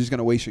mic because you're just going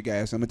to waste your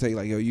gas. I'm going to tell you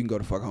like, yo, you can go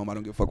to fuck home. I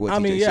don't give a fuck what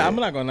TJ said. I'm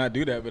not going to not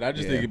do that, but I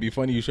just think it'd be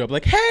funny you show up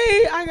like,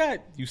 hey,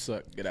 you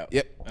suck. Get out.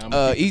 Yep.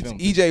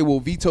 EJ will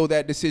veto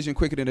that decision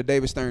quicker than the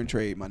David Stern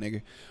trade, my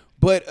nigga.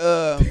 But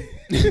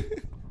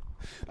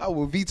I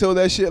will veto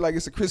that shit like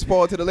it's a Chris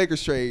Paul to the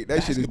Lakers trade.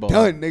 That shit is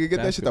done, nigga.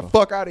 Get that shit the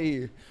fuck out of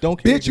here.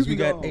 Don't care. Bitch, you can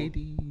got go AD.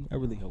 I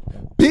really hope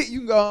that. Bitch, you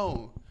can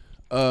go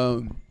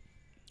home.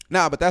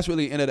 Nah, but that's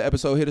really the end of the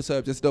episode. Hit us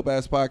up. Just Dope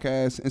Ass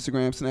Podcast.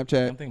 Instagram,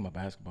 Snapchat. I'm thinking about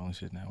basketball and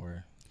shit now.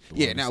 Where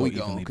Yeah, now so we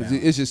gone evenly because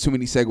balanced. it's just too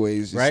many segues.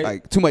 Just Right?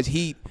 like too much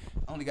heat.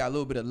 I only got a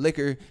little bit of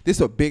liquor. This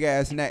is a big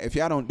ass gnat. If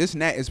y'all don't, this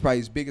gnat is probably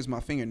as big as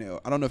my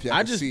fingernail. I don't know if y'all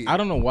can see it. I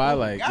don't know why.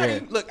 Like, Got yeah.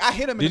 him. Look, I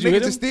hit him and Did the you nigga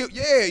hit just still.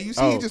 Yeah, you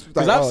see, he just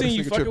Because like, I've oh, seen this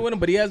you nigga fucking tripping. with him,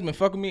 but he hasn't been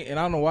fucking with me, and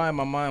I don't know why in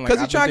my mind. Like, Cause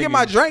he I've been trying to get my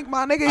thinking- drink,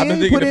 my nigga. He I've been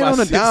ain't thinking put it if I on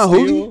the sit down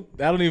still, hootie.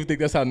 I don't even think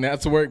that's how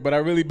gnats work, but I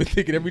really been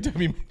thinking every time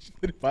he mentions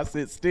it, if I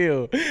sit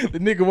still, the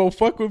nigga won't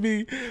fuck with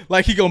me.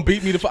 Like he gonna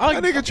beat me the fuck.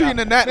 That nigga treating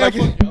the gnat like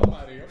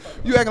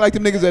you acting like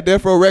them niggas at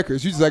Death Row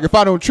Records. You just like, if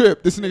I don't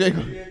trip, this nigga ain't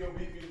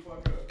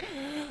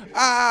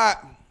gonna.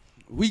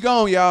 We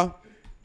gone, y'all.